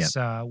 yeah, It's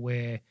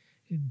where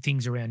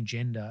things around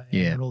gender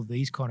and all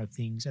these kind of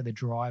things are the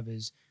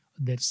drivers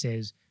that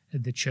says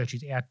the church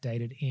is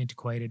outdated,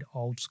 antiquated,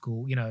 old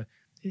school. You know,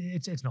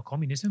 it's not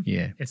communism.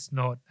 Yeah. It's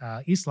not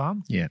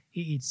Islam. Yeah.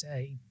 It's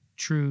a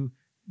true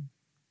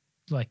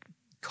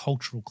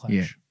cultural clash.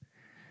 Yeah.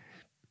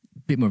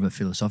 Bit more of a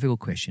philosophical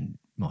question,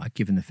 Mike,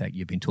 given the fact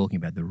you've been talking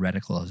about the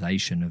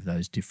radicalization of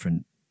those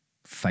different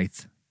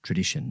faith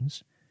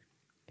traditions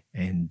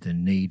and the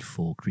need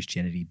for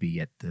Christianity be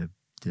at the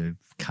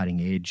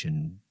cutting edge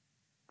and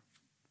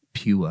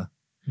pure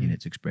in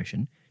its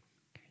expression.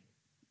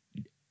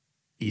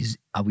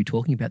 Are we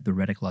talking about the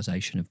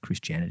radicalization of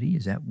Christianity?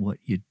 Is that what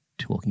you're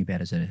talking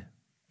about as a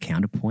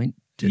counterpoint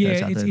to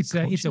those other it's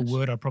a cultures?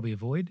 word I'd probably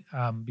avoid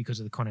because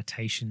of the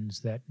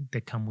connotations that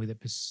come with it,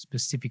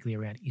 specifically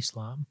around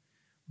Islam.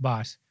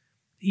 But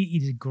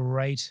it is a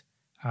great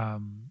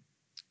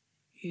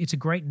it's a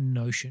great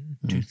notion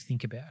to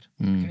think about.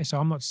 Okay, so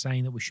I'm not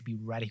saying that we should be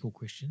radical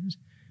Christians,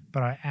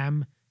 but I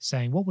am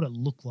saying what would it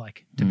look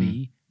like to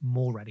be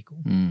more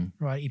radical,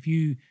 right? If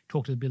you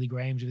talk to the Billy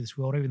Grahams of this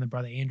world, even the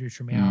brother Andrews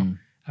from our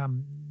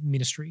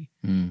ministry,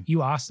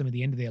 you ask them at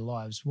the end of their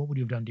lives, what would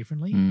you have done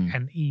differently?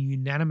 And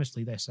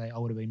unanimously they say, I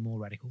would have been more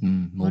radical.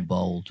 More right?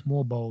 bold.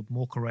 More bold,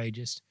 more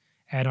courageous.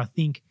 And I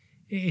think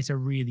it's a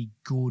really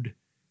good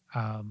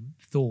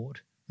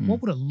thought. What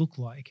would it look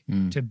like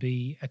to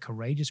be a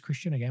courageous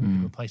Christian? Again, we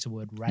could replace the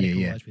word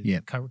radicalized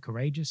with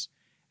courageous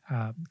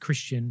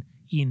Christian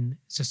in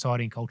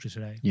society and culture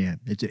today. Yeah,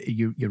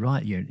 you're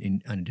right. You're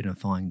in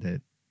identifying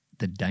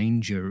the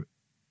danger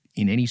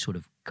in any sort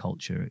of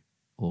culture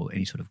or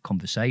any sort of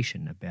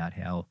conversation about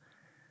how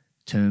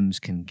terms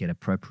can get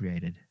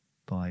appropriated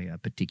by a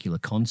particular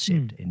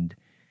concept. And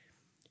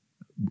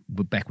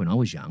back when I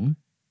was young,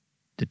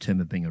 the term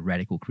of being a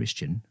radical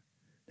Christian,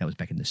 that was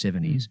back in the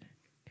 70s,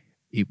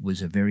 it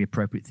was a very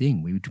appropriate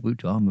thing. We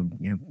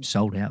would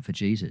sold out for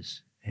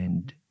Jesus,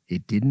 and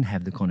it didn't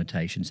have the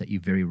connotations that you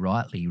very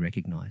rightly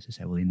recognise and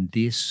say, well, in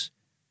this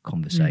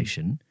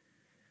conversation,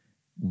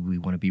 we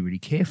want to be really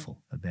careful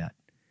about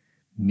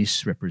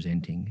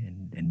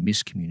misrepresenting and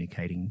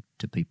miscommunicating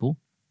to people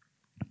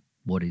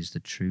what is the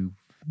true,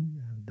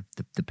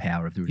 the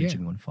power of the religion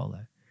we want to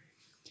follow.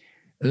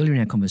 Earlier in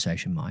our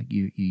conversation, Mike,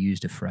 you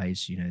used a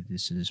phrase,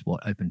 this is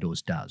what Open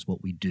Doors does,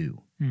 what we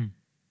do.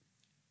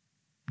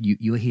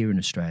 You're here in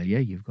Australia.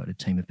 You've got a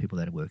team of people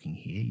that are working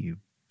here. You're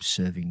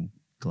serving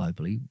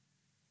globally.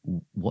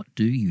 What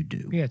do you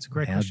do? Yeah, it's a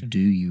great question. How do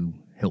you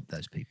help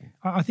those people?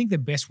 I think the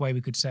best way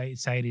we could say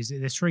it is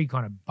there's three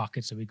kind of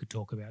buckets that we could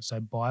talk about. So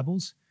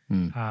Bibles,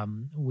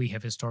 we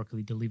have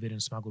historically delivered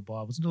and smuggled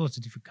Bibles into lots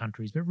of different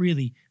countries, but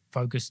really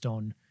focused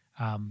on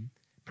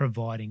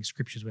providing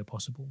scriptures where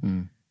possible.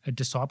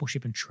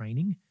 Discipleship and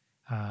training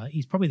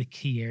is probably the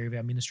key area of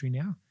our ministry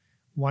now.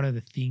 One of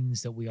the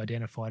things that we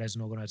identified as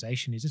an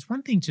organisation is it's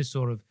one thing to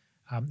sort of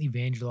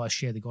evangelize,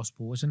 share the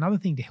gospel. It's another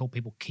thing to help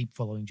people keep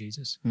following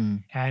Jesus.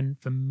 And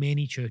for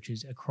many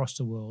churches across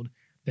the world,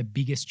 the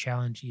biggest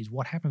challenge is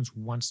what happens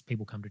once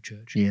people come to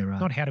church. Yeah,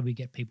 right. Not how do we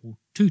get people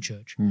to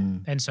church.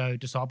 And so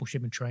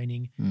discipleship and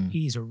training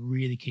is a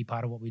really key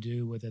part of what we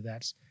do, whether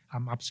that's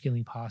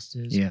upskilling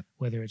pastors,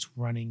 whether it's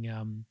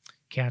running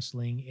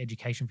counselling,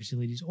 education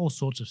facilities, all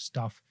sorts of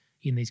stuff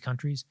in these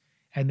countries.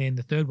 And then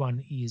the third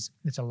one is,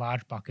 it's a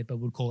large bucket, but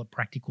we'd call it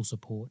practical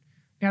support.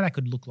 Now that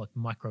could look like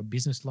micro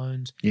business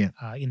loans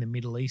in the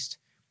Middle East.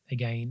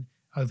 Again,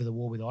 over the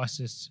war with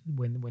ISIS,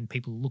 when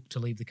people look to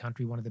leave the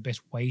country, one of the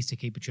best ways to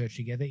keep a church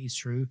together is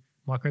through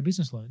micro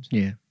business loans.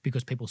 Yeah.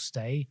 Because people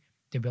stay,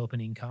 develop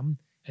an income,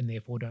 and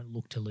therefore don't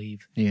look to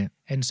leave. Yeah.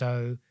 And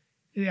so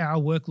our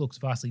work looks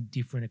vastly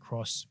different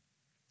across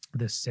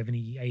the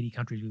 70, 80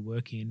 countries we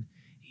work in.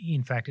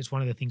 In fact, it's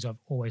one of the things I've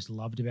always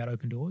loved about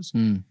Open Doors.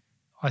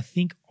 I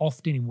think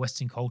often in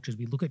Western cultures,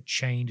 we look at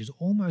change as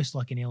almost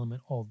like an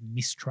element of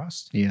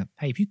mistrust. Yeah.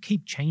 Hey, if you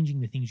keep changing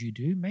the things you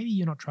do, maybe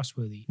you're not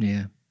trustworthy.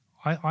 Yeah.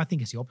 I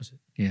think it's the opposite.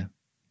 Yeah.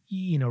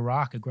 In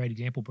Iraq, a great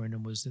example,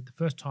 Brendan, was that the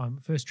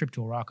first trip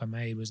to Iraq I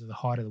made was at the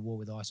height of the war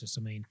with ISIS.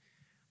 I mean,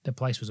 the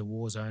place was a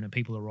war zone and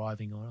people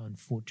arriving on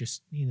foot,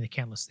 just in the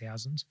countless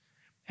thousands.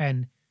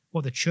 And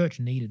what the church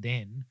needed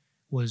then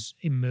was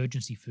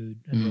emergency food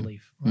and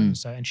relief, right?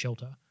 And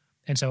shelter.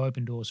 And so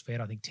Open Doors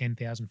fed, I think,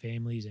 10,000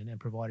 families and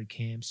provided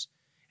camps.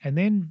 And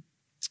then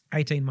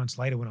 18 months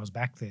later, when I was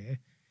back there,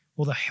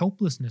 well, the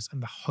helplessness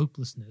and the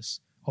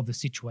hopelessness of the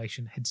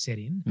situation had set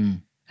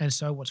in. And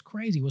so what's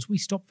crazy was we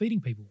stopped feeding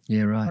people.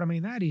 Yeah, right. But I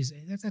mean,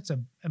 that's a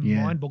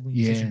mind-boggling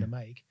decision to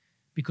make,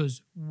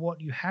 because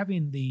what you have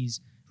in these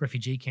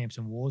refugee camps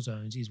and war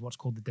zones is what's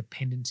called the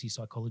dependency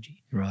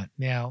psychology. Right.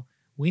 Now,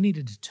 we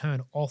needed to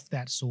turn off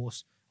that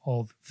source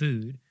of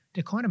food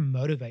to kind of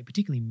motivate,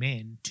 particularly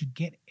men, to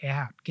get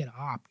out, get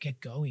up, get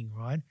going,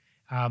 right?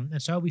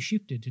 And so we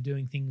shifted to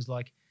doing things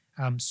like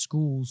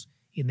schools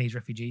in these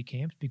refugee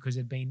camps, because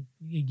it'd been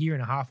a year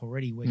and a half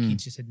already where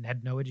kids just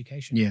had no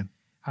education.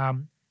 Yeah.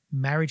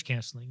 Marriage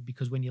counselling,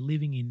 because when you're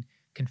living in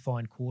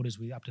confined quarters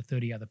with up to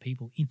 30 other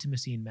people,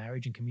 intimacy in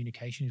marriage and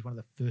communication is one of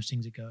the first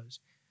things that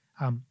goes.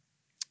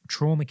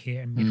 Trauma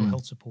care and mental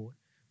health support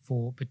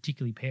for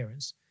particularly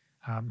parents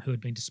who had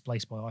been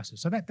displaced by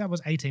ISIS. So that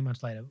was 18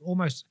 months later,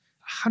 almost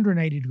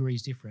 180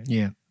 degrees different,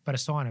 but a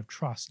sign of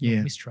trust,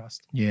 not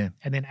mistrust. Yeah.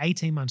 And then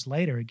 18 months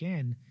later,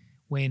 again,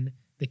 when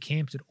the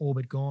camps had all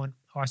but gone,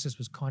 ISIS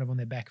was kind of on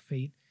their back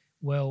feet.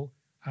 Well,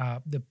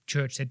 the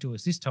church said to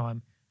us this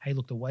time, hey,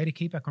 look, the way to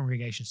keep our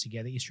congregations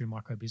together is through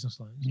micro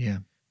business loans. Yeah.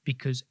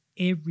 Because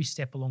every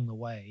step along the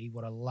way,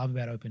 what I love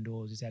about Open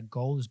Doors is our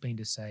goal has been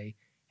to say,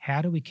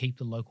 how do we keep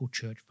the local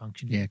church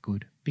functioning? Yeah,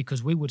 good.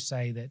 Because we would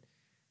say that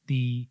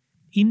the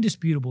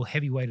indisputable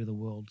heavyweight of the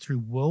world through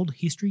world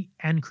history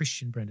and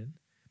Christian, Brendan,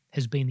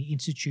 has been the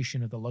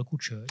institution of the local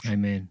church.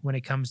 Amen. When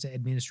it comes to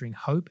administering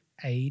hope,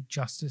 aid,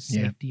 justice,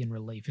 safety, and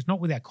relief. It's not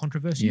without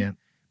controversy,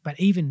 but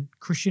even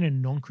Christian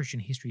and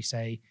non-Christian history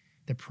say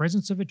the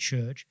presence of a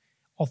church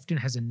often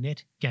has a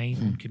net gain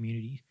on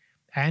community,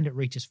 and it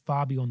reaches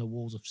far beyond the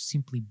walls of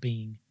simply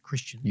being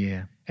Christian.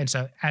 Yeah. And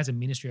so as a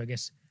ministry, I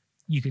guess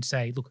you could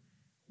say, look,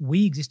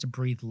 we exist to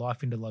breathe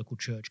life into the local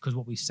church, because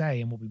what we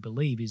say and what we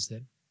believe is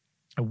that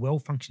a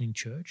well-functioning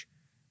church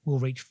will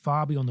reach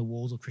far beyond the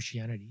walls of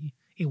Christianity.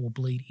 It will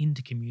bleed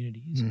into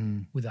communities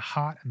with the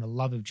heart and the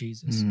love of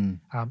Jesus,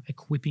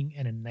 equipping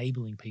and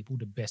enabling people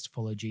to best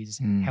follow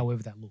Jesus,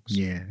 however that looks.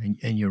 Yeah,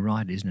 and you're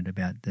right, isn't it,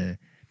 about the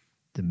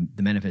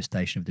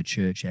manifestation of the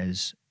church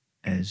as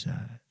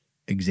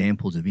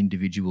examples of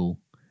individual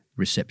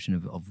reception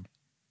of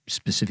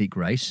specific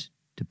grace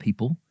to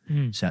people,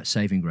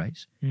 saving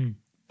grace,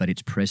 but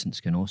its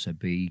presence can also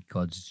be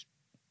God's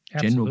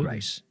general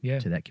grace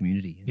to that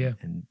community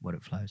and what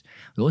it flows.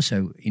 We're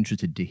also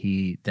interested to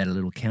hear that a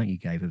little count you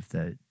gave of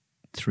the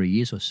 3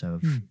 years or so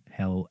of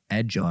how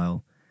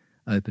agile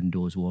Open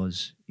Doors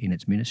was in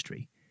its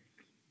ministry.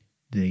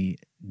 The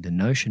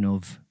notion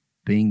of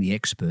being the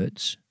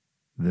experts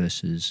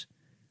versus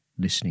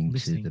listening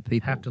to the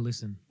people. Have to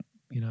listen,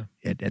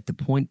 At the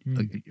point,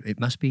 it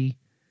must be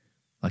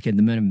like at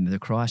the moment of the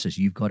crisis,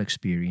 you've got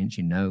experience,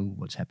 you know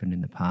what's happened in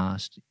the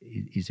past.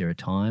 Is there a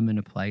time and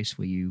a place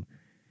where you,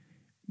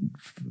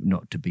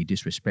 not to be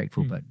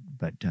disrespectful,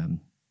 but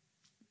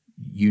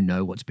you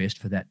know what's best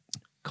for that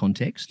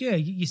context? Yeah,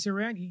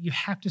 you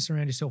have to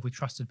surround yourself with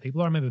trusted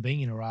people. I remember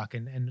being in Iraq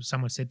and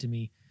someone said to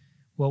me,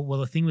 well,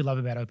 the thing we love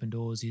about Open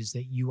Doors is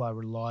that you are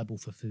reliable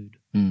for food,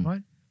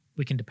 right?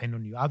 We can depend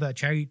on you. Other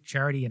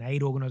charity and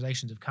aid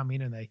organizations have come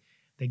in and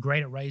they're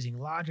great at raising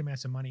large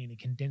amounts of money in a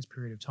condensed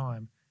period of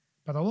time,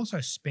 but they'll also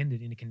spend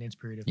it in a condensed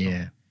period of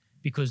time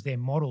because their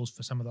models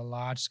for some of the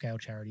large-scale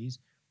charities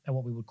are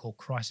what we would call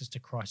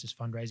crisis-to-crisis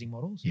fundraising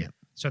models. Yeah.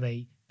 So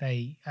they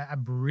are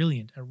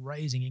brilliant at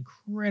raising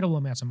incredible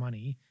amounts of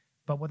money,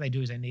 but what they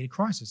do is they need a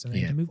crisis and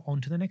they need to move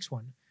on to the next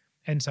one.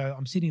 And so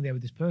I'm sitting there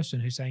with this person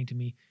who's saying to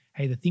me,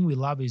 hey, the thing we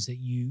love is that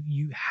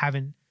you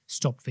haven't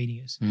stopped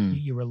feeding us.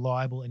 You're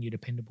reliable and you're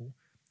dependable.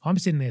 I'm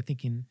sitting there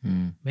thinking,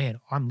 man,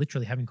 I'm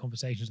literally having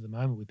conversations at the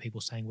moment with people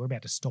saying we're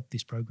about to stop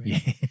this program.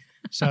 Yeah.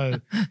 So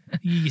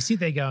you sit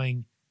there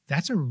going,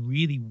 that's a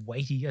really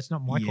weighty, it's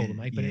not my call to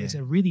make, but it's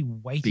a really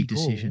weighty big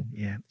decision.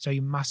 Yeah. So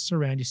you must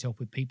surround yourself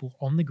with people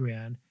on the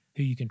ground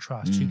who you can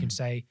trust, who can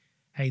say,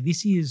 hey,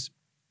 this is,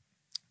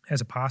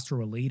 as a pastor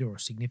or a leader or a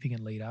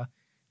significant leader,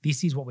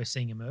 this is what we're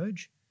seeing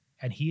emerge,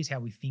 and here's how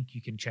we think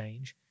you can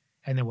change.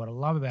 And then what I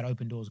love about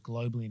Open Doors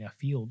globally in our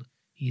field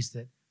is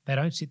that They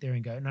don't sit there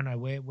and go, no,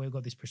 we've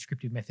got this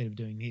prescriptive method of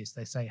doing this.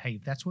 They say, hey,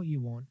 if that's what you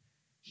want,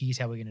 here's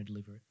how we're going to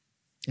deliver it.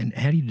 And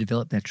how do you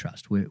develop that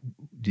trust?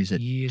 Is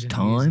it years and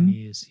time,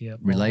 years and years. Yep.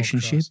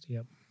 relationship,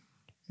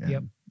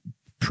 Yep.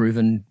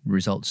 proven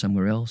results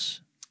somewhere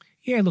else?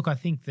 Yeah, look, I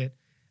think that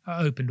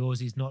Open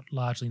Doors is not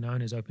largely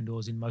known as Open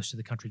Doors in most of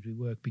the countries we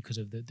work because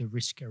of the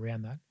risk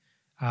around that.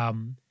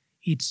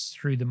 It's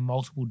through the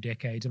multiple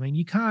decades. I mean,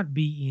 you can't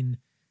be in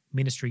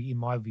ministry, in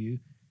my view,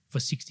 for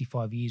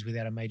 65 years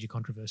without a major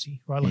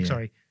controversy,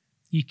 right?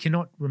 You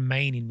cannot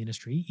remain in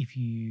ministry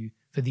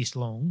for this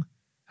long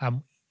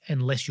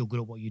unless you're good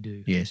at what you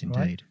do. Yes,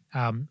 indeed.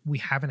 Right? We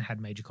haven't had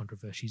major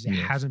controversies. There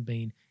hasn't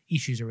been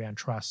issues around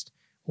trust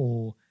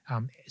or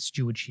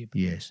stewardship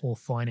or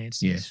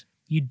finances. Yes.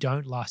 You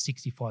don't last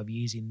 65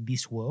 years in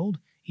this world,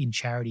 in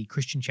charity,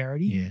 Christian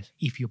charity,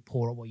 if you're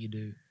poor at what you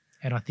do.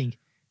 And I think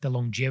the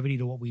longevity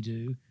to what we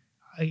do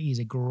is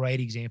a great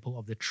example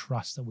of the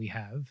trust that we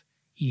have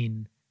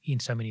in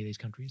so many of these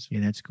countries.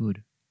 Yeah, that's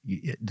good.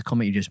 The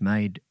comment you just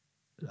made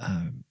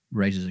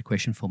raises a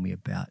question for me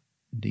about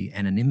the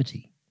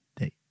anonymity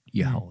that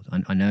you hold.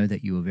 I know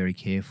that you are very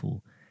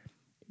careful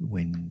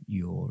when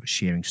you're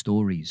sharing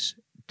stories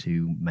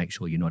to make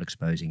sure you're not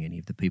exposing any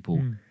of the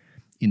people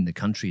in the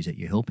countries that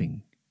you're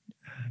helping,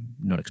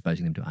 not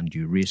exposing them to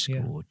undue risk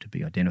or to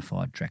be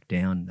identified, tracked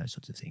down, those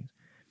sorts of things.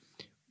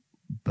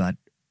 But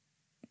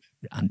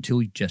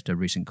until just a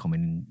recent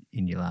comment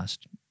in your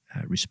last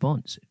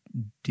response,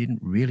 didn't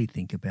really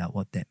think about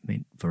what that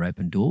meant for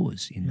Open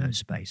Doors in those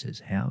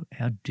spaces. How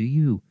do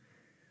you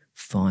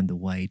find the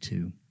way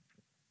to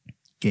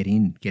get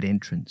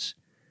entrance,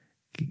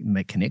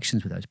 make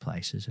connections with those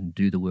places and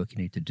do the work you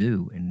need to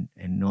do and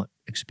not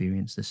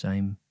experience the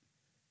same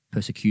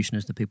persecution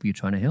as the people you're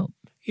trying to help?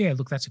 Yeah,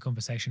 look, that's a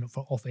conversation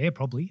for off air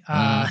probably.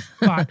 But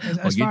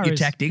as far your as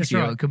tactics,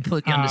 I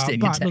completely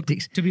understand your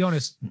tactics. Look, to be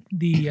honest,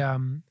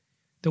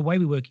 the way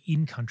we work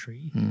in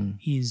country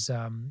is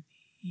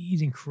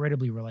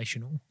incredibly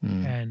relational,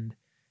 and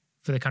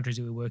for the countries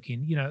that we work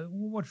in,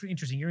 what's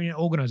interesting, you're in an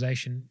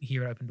organisation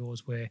here at Open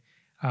Doors where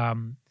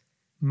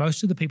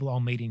most of the people I'll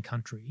meet in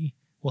country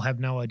will have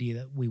no idea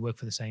that we work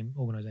for the same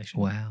organisation.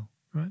 Wow!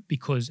 Right,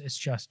 because it's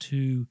just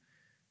too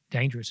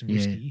dangerous and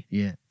risky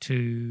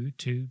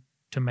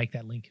to make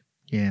that link.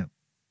 Yeah.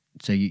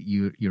 So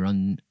you're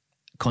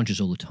unconscious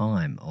all the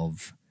time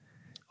of.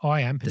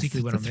 I am,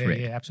 particularly when I'm threat.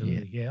 there. Yeah,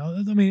 absolutely. Yeah.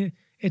 I mean,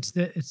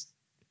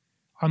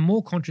 I'm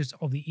more conscious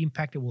of the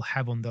impact it will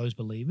have on those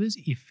believers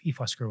if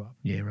I screw up.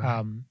 Yeah,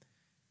 right.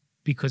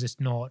 Because it's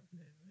not.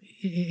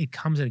 It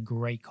comes at a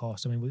great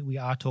cost. I mean, we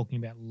are talking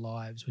about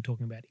lives. We're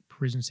talking about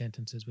prison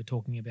sentences. We're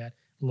talking about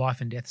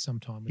life and death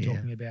sometime. We're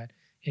talking about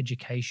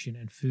education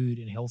and food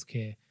and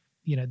healthcare.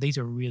 These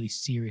are really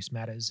serious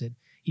matters that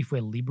if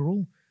we're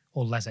liberal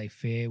or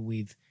laissez-faire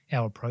with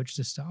our approach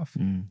to stuff,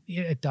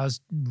 it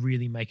does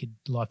really make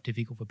life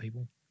difficult for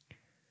people.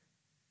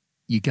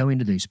 You go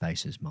into these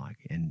spaces,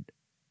 Mike, and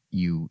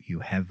you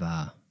have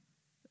a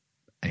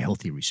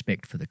healthy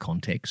respect for the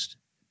context,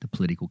 the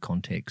political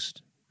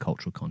context,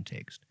 cultural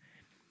context.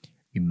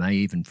 You may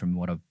even, from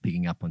what I'm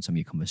picking up on some of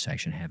your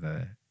conversation, have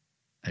a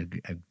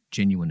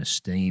genuine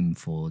esteem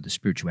for the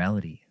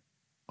spirituality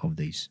of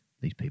these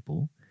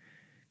people.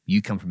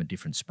 You come from a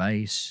different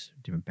space,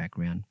 different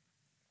background.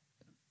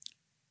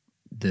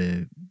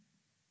 The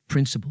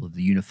principle of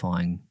the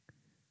unifying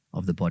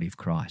of the body of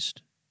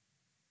Christ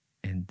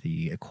and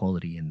the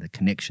equality and the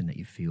connection that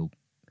you feel,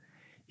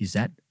 is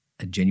that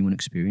a genuine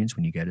experience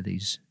when you go to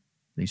these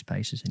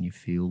spaces and you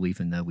feel,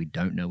 even though we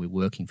don't know we're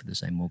working for the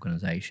same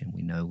organisation,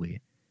 we know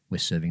we're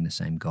serving the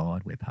same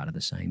God, we're part of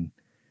the same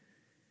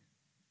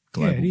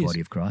global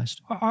body of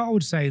Christ? I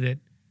would say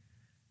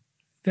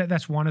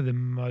that's one of the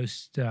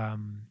most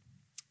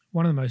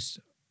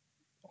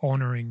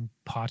honouring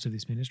parts of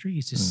this ministry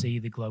is to see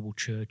the global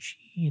church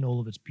in all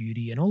of its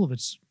beauty and all of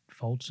its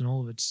faults and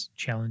all of its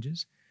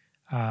challenges.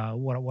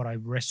 What I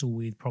wrestle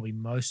with probably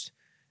most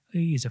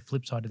is a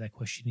flip side to that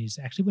question is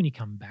actually when you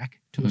come back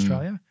to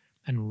Australia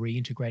and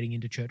reintegrating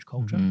into church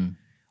culture.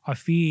 I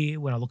fear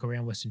when I look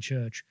around Western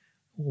Church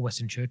or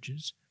Western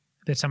churches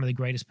that some of the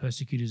greatest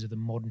persecutors of the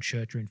modern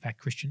church are in fact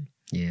Christian.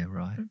 Yeah,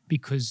 right.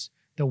 Because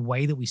the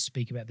way that we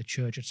speak about the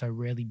church, it so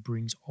rarely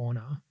brings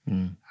honour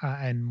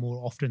and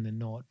more often than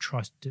not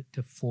tries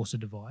to force a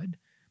divide.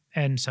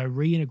 And so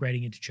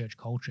reintegrating into church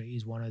culture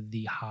is one of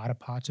the harder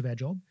parts of our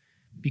job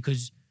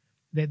because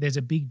there's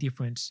a big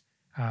difference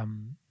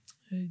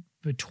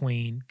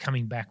between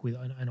coming back with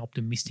an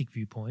optimistic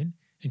viewpoint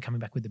and coming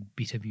back with a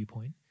bitter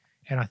viewpoint.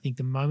 And I think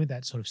the moment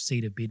that sort of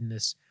seed of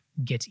bitterness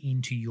gets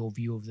into your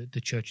view of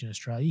the church in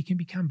Australia, you can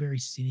become very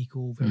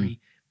cynical,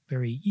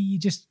 you're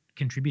just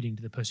contributing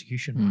to the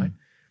persecution, right?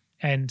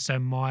 And so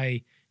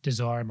my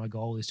desire and my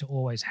goal is to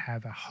always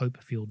have a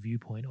hope-filled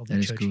viewpoint of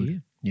the church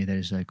here. Yeah, that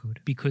is so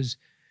good. Because,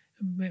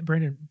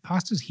 Brendan,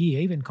 pastors here,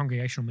 even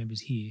congregational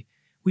members here,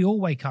 we all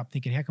wake up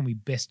thinking, how can we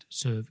best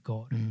serve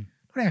God?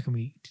 Not how can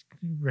we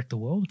wreck the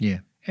world? Yeah.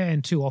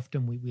 And too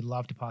often we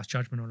love to pass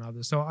judgment on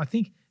others. So I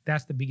think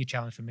that's the bigger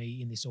challenge for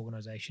me in this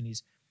organisation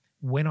is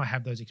when I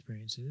have those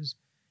experiences,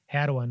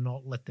 how do I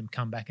not let them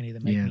come back and either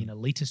make me an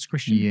elitist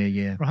Christian?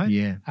 Yeah. Right?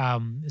 Yeah.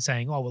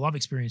 Saying, oh, well, I've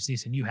experienced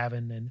this and you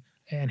haven't.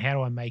 And how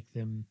do I make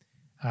them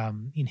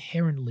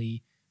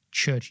inherently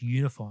church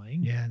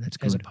unifying That's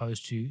good. as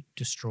opposed to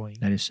destroying?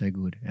 That is so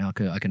good. And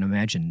I can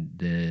imagine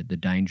the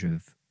danger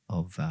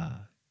of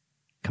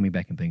coming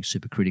back and being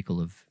super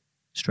critical of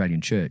Australian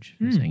church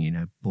and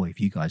saying, boy, if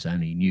you guys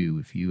only knew,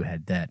 if you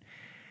had that,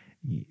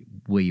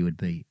 where you would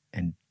be.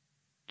 And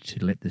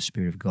to let the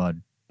Spirit of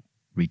God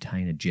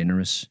retain a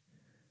generous,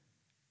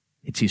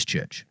 it's His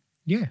church.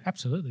 Yeah,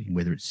 absolutely.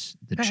 Whether it's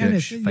the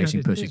church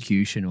facing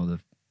persecution or the...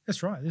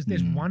 That's right.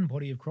 There's one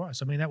body of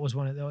Christ. I mean, that was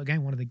one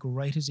of the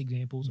greatest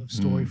examples of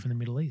story from the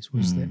Middle East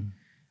was that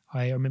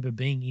I remember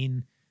being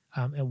in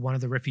at one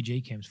of the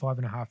refugee camps,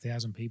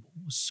 5,500 people,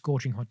 it was a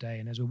scorching hot day.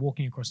 And as we're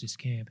walking across this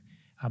camp,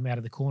 out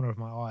of the corner of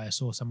my eye, I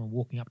saw someone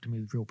walking up to me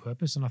with real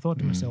purpose. And I thought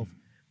to myself,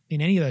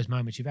 in any of those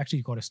moments, you've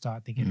actually got to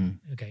start thinking,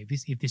 okay,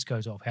 if this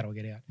goes off, how do I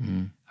get out?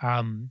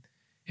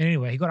 And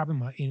anyway, he got up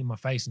in my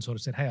face and sort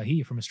of said, hey, I hear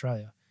you're from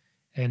Australia.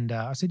 And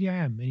I said, yeah, I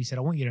am. And he said,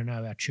 I want you to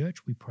know our church,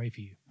 we pray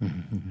for you.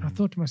 And I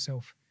thought to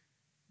myself,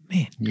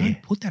 man,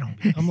 don't put that on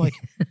me. I'm like,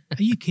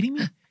 are you kidding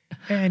me?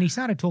 And he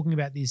started talking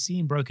about this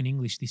in broken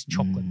English, this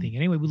chocolate thing.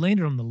 Anyway, we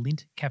landed on the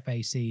Lindt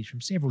Cafe Siege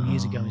from several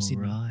years ago in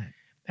Sydney. Right.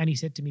 And he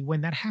said to me,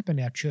 when that happened,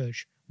 our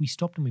church, we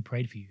stopped and we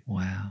prayed for you.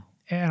 Wow.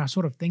 And I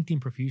sort of thanked him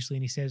profusely.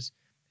 And he says,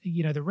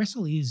 the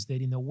wrestle is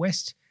that in the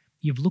West,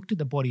 you've looked at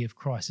the body of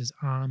Christ as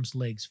arms,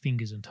 legs,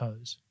 fingers, and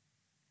toes.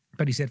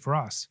 But he said, for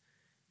us,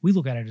 we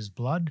look at it as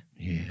blood,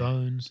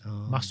 bones,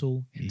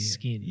 muscle, and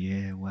skin.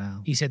 Yeah,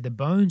 wow. He said the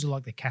bones are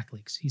like the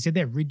Catholics. He said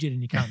they're rigid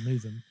and you can't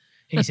move them.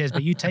 And he says,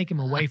 but you take them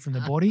away from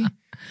the body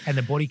and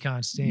the body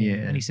can't stand. Yeah.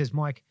 And he says,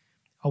 Mike,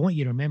 I want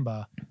you to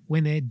remember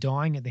when they're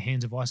dying at the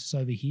hands of ISIS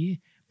over here,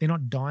 they're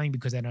not dying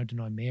because they don't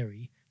deny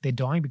Mary. They're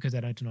dying because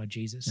they don't deny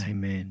Jesus.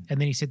 Amen. And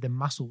then he said the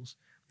muscles,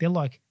 they're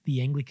like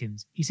the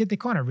Anglicans. He said they're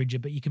kind of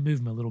rigid, but you can move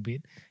them a little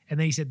bit. And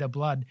then he said the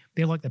blood,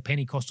 they're like the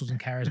Pentecostals and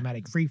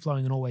charismatic,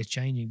 free-flowing and always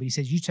changing. But he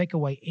says you take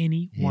away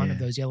any one of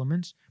those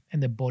elements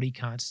and the body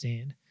can't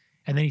stand.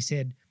 And then he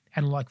said,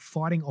 and like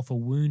fighting off a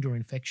wound or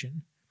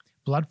infection,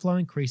 blood flow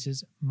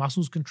increases,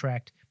 muscles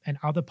contract, and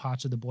other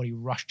parts of the body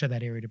rush to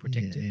that area to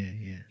protect it.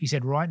 Yeah. He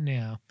said right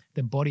now,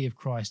 the body of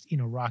Christ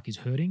in Iraq is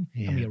hurting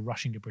and we are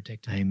rushing to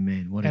protect it.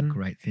 Amen. What a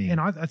great thing. And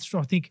I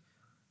think,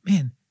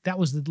 man, that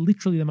was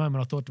literally the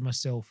moment I thought to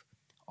myself,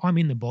 I'm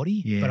in the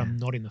body, but I'm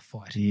not in the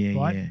fight.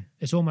 Right? Yeah.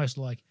 It's almost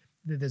like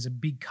there's a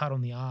big cut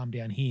on the arm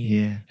down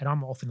here and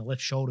I'm off in the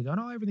left shoulder going,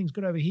 oh, everything's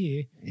good over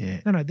here. Yeah.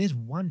 No, there's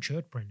one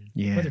church, Brendan.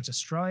 Yeah. Whether it's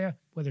Australia,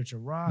 whether it's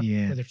Iraq,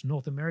 whether it's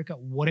North America,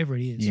 whatever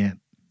it is,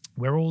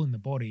 we're all in the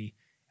body.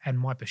 And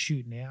my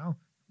pursuit now,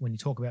 when you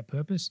talk about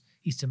purpose,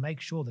 is to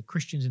make sure that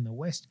Christians in the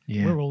West,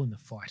 we're all in the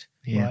fight,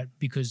 right?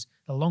 Because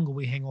the longer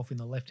we hang off in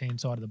the left-hand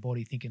side of the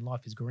body thinking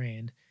life is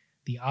grand,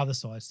 the other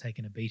side's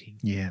taking a beating.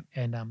 Yeah.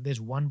 And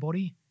there's one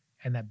body,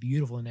 and that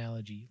beautiful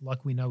analogy,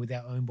 like we know with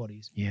our own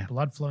bodies,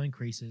 blood flow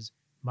increases,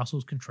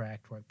 muscles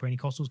contract, right?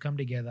 Pentecostals come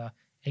together,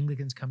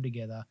 Anglicans come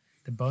together,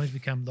 the bones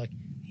become like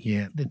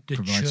the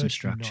provide some church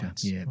structure.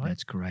 unites, right?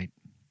 That's great.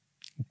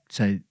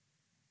 So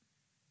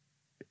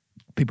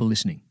people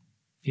listening,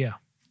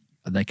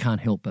 they can't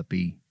help but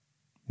be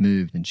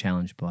moved and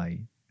challenged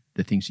by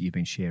the things that you've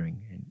been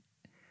sharing.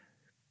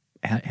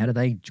 And how do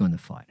they join the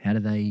fight? How do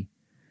they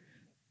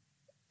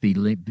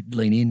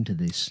lean into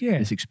this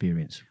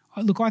experience?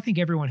 Look, I think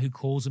everyone who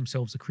calls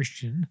themselves a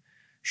Christian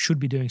should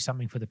be doing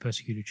something for the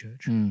persecuted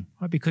church,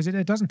 right? Because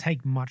it doesn't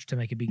take much to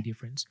make a big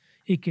difference.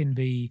 It can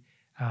be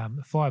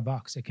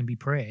 $5. It can be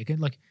prayer. It can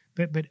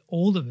but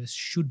all of us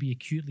should be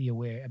acutely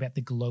aware about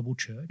the global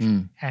church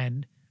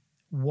and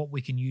what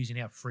we can use in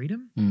our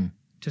freedom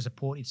to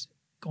support its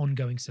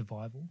ongoing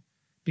survival.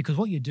 Because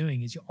what you're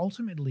doing is you're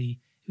ultimately,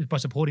 by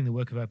supporting the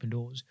work of Open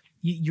Doors,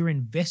 you're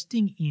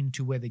investing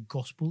into where the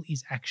gospel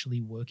is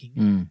actually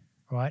working,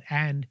 right?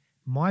 And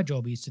my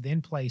job is to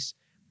then place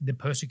the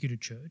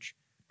persecuted church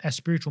as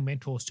spiritual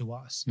mentors to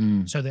us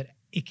so that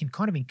it can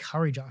kind of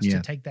encourage us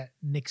to take that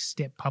next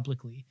step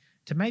publicly,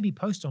 to maybe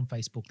post on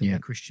Facebook that we're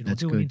Christian, or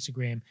do an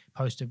Instagram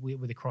post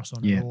with a cross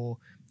on it, or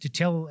to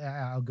tell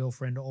our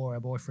girlfriend or our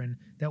boyfriend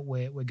that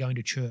we're going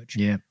to church,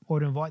 or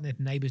to invite their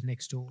neighbours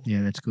next door.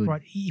 Yeah, that's good.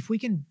 Right? If we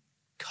can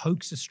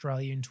coax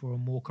Australia into a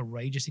more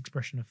courageous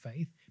expression of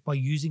faith by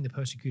using the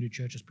persecuted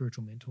church as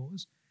spiritual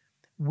mentors,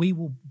 we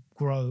will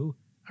grow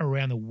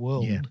around the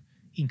world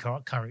in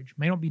courage.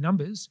 May not be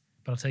numbers,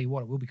 but I'll tell you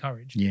what, it will be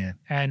courage. Yeah.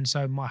 And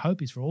so my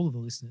hope is for all of the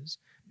listeners,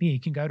 you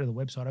can go to the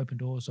website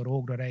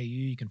opendoors.org.au,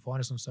 you can find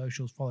us on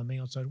socials, follow me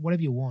on social,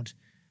 whatever you want.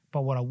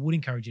 But what I would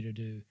encourage you to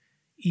do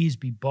is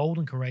be bold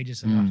and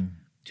courageous enough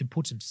to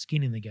put some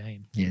skin in the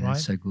game. Yeah, right?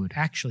 That's so good.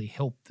 Actually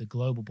help the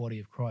global body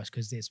of Christ,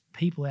 because there's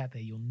people out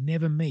there you'll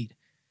never meet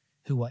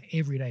who are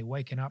every day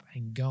waking up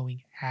and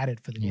going at it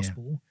for the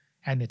gospel,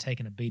 and they're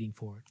taking a beating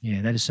for it.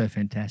 Yeah, that is so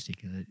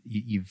fantastic.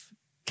 You've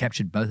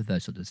captured both of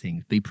those sorts of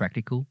things. Be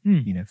practical,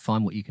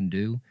 find what you can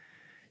do.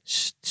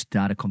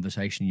 Start a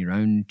conversation in your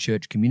own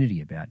church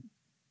community about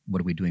what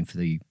are we doing for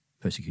the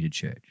persecuted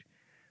church.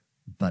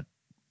 But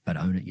but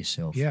own it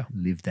yourself. Yeah.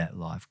 Live that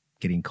life.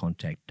 Get in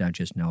contact. Don't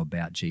just know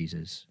about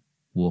Jesus.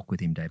 Walk with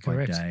him day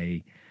Correct. by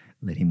day.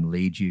 Let him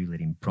lead you. Let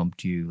him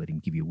prompt you. Let him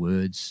give you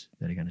words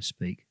that are going to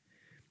speak.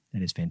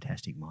 That is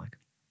fantastic, Mike.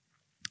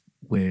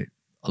 Where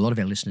a lot of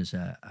our listeners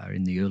are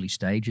in the early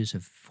stages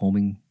of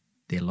forming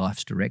their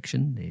life's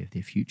direction,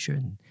 their future,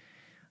 and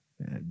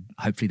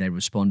hopefully they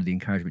respond to the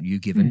encouragement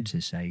you've given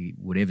to say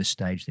whatever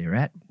stage they're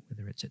at,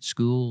 whether it's at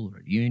school or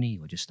at uni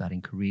or just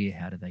starting career,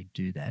 how do they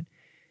do that?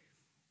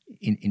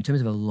 In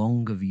terms of a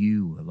longer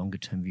view, a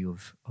longer-term view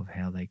of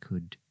how they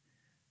could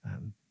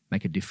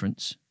make a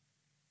difference,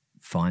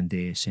 find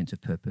their sense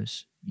of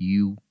purpose,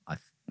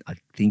 I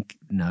think,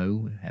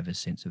 have a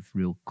sense of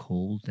real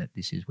call that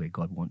this is where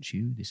God wants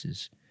you. This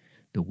is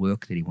the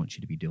work that he wants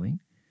you to be doing.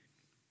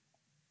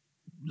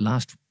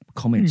 Last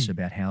comments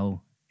about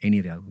how any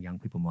of our young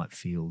people might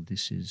feel,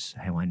 this is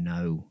how I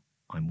know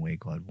I'm where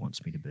God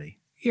wants me to be.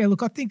 Yeah,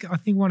 look, I think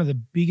one of the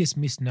biggest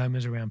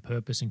misnomers around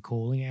purpose and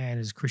calling, and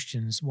as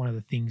Christians, one of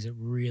the things that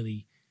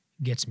really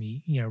gets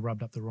me,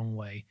 rubbed up the wrong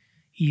way,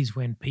 is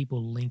when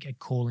people link a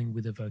calling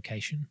with a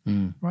vocation.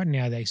 Right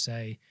now they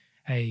say,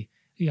 hey,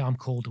 I'm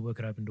called to work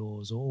at Open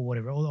Doors or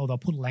whatever, or they'll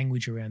put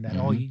language around that.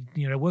 Oh,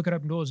 work at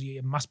Open Doors,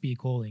 it must be a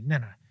calling. No.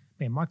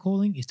 Man, my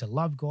calling is to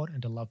love God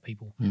and to love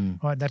people.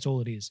 Right, that's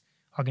all it is.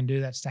 I can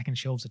do that stacking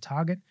shelves at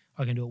Target.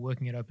 I can do it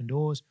working at Open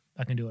Doors.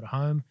 I can do it at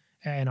home.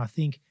 And I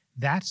think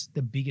that's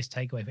the biggest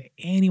takeaway for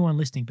anyone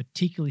listening,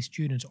 particularly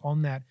students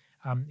on that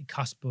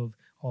cusp of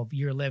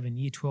year 11,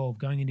 year 12,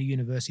 going into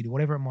university,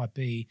 whatever it might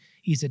be,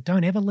 is that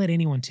don't ever let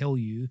anyone tell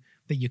you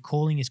that your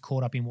calling is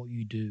caught up in what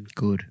you do.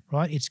 Good.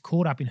 Right? It's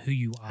caught up in who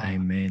you are.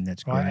 Amen.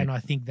 That's right? great. And I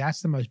think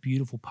that's the most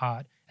beautiful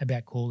part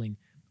about calling.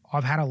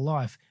 I've had a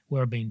life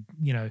where I've been,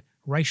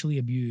 racially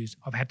abused.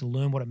 I've had to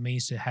learn what it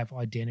means to have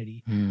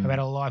identity. I've had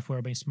a life where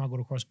I've been smuggled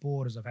across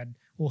borders. I've had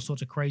all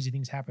sorts of crazy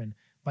things happen.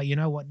 But you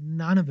know what?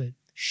 None of it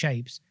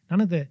shapes,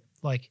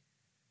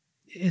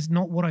 it's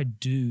not what I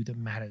do that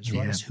matters,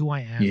 right? It's who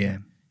I am. Yeah.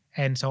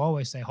 And so I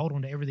always say, hold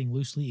on to everything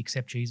loosely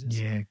except Jesus.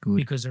 Yeah, good.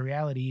 Because the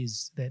reality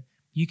is that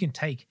you can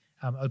take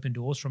Open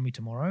Doors from me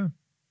tomorrow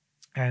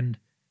and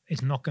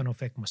it's not going to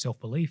affect my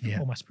self-belief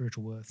or my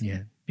spiritual worth.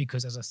 Yeah.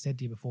 Because as I said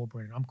to you before,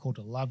 Brendan, I'm called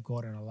to love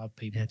God and I love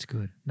people. That's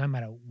good. No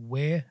matter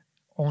where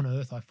on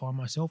earth I find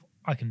myself,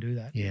 I can do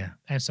that. Yeah.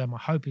 And so my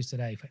hope is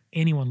today for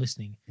anyone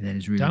listening, that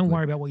is really don't good.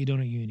 worry about what you're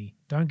doing at uni.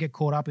 Don't get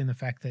caught up in the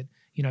fact that,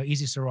 is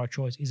this the right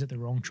choice? Is it the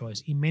wrong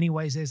choice? In many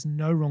ways, there's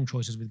no wrong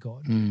choices with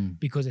God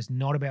because it's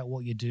not about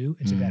what you do.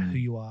 It's about who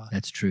you are.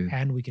 That's true.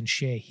 And we can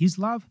share his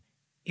love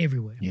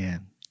everywhere. Yeah.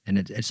 And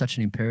it's such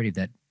an imperative,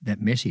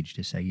 that message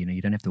to say,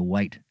 you don't have to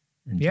wait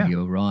until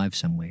you arrive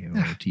somewhere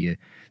or till you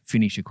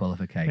finish your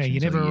qualifications. Yeah, you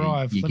never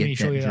arrive. You Let me get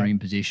show that you dream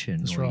that. position.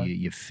 That's or right.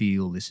 you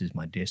feel this is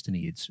my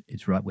destiny.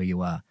 It's right where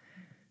you are.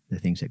 The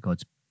things that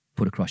God's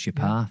put across your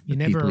path, You the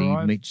never people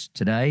arrive. you meet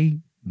today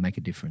make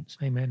a difference.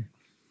 Amen.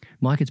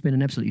 Mike, it's been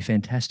an absolutely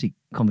fantastic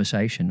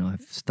conversation.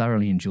 I've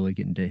thoroughly enjoyed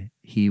getting to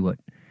hear what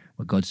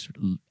God's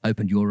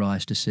opened your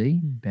eyes to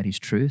see about his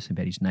truth,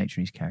 about his nature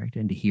and his character,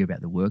 and to hear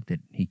about the work that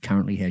he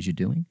currently has you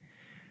doing.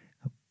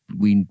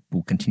 We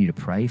will continue to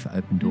pray for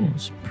Open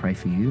Doors, pray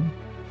for you,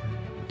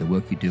 the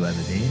work you do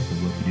over there,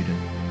 the work you do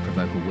to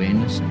provoke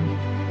awareness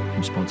and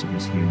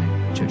responsiveness here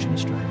in the church in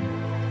Australia.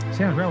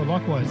 Sounds great. Well,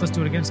 likewise. Let's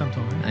do it again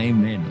sometime. Eh?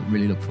 Amen. I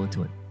really look forward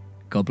to it.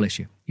 God bless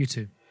you. You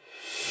too.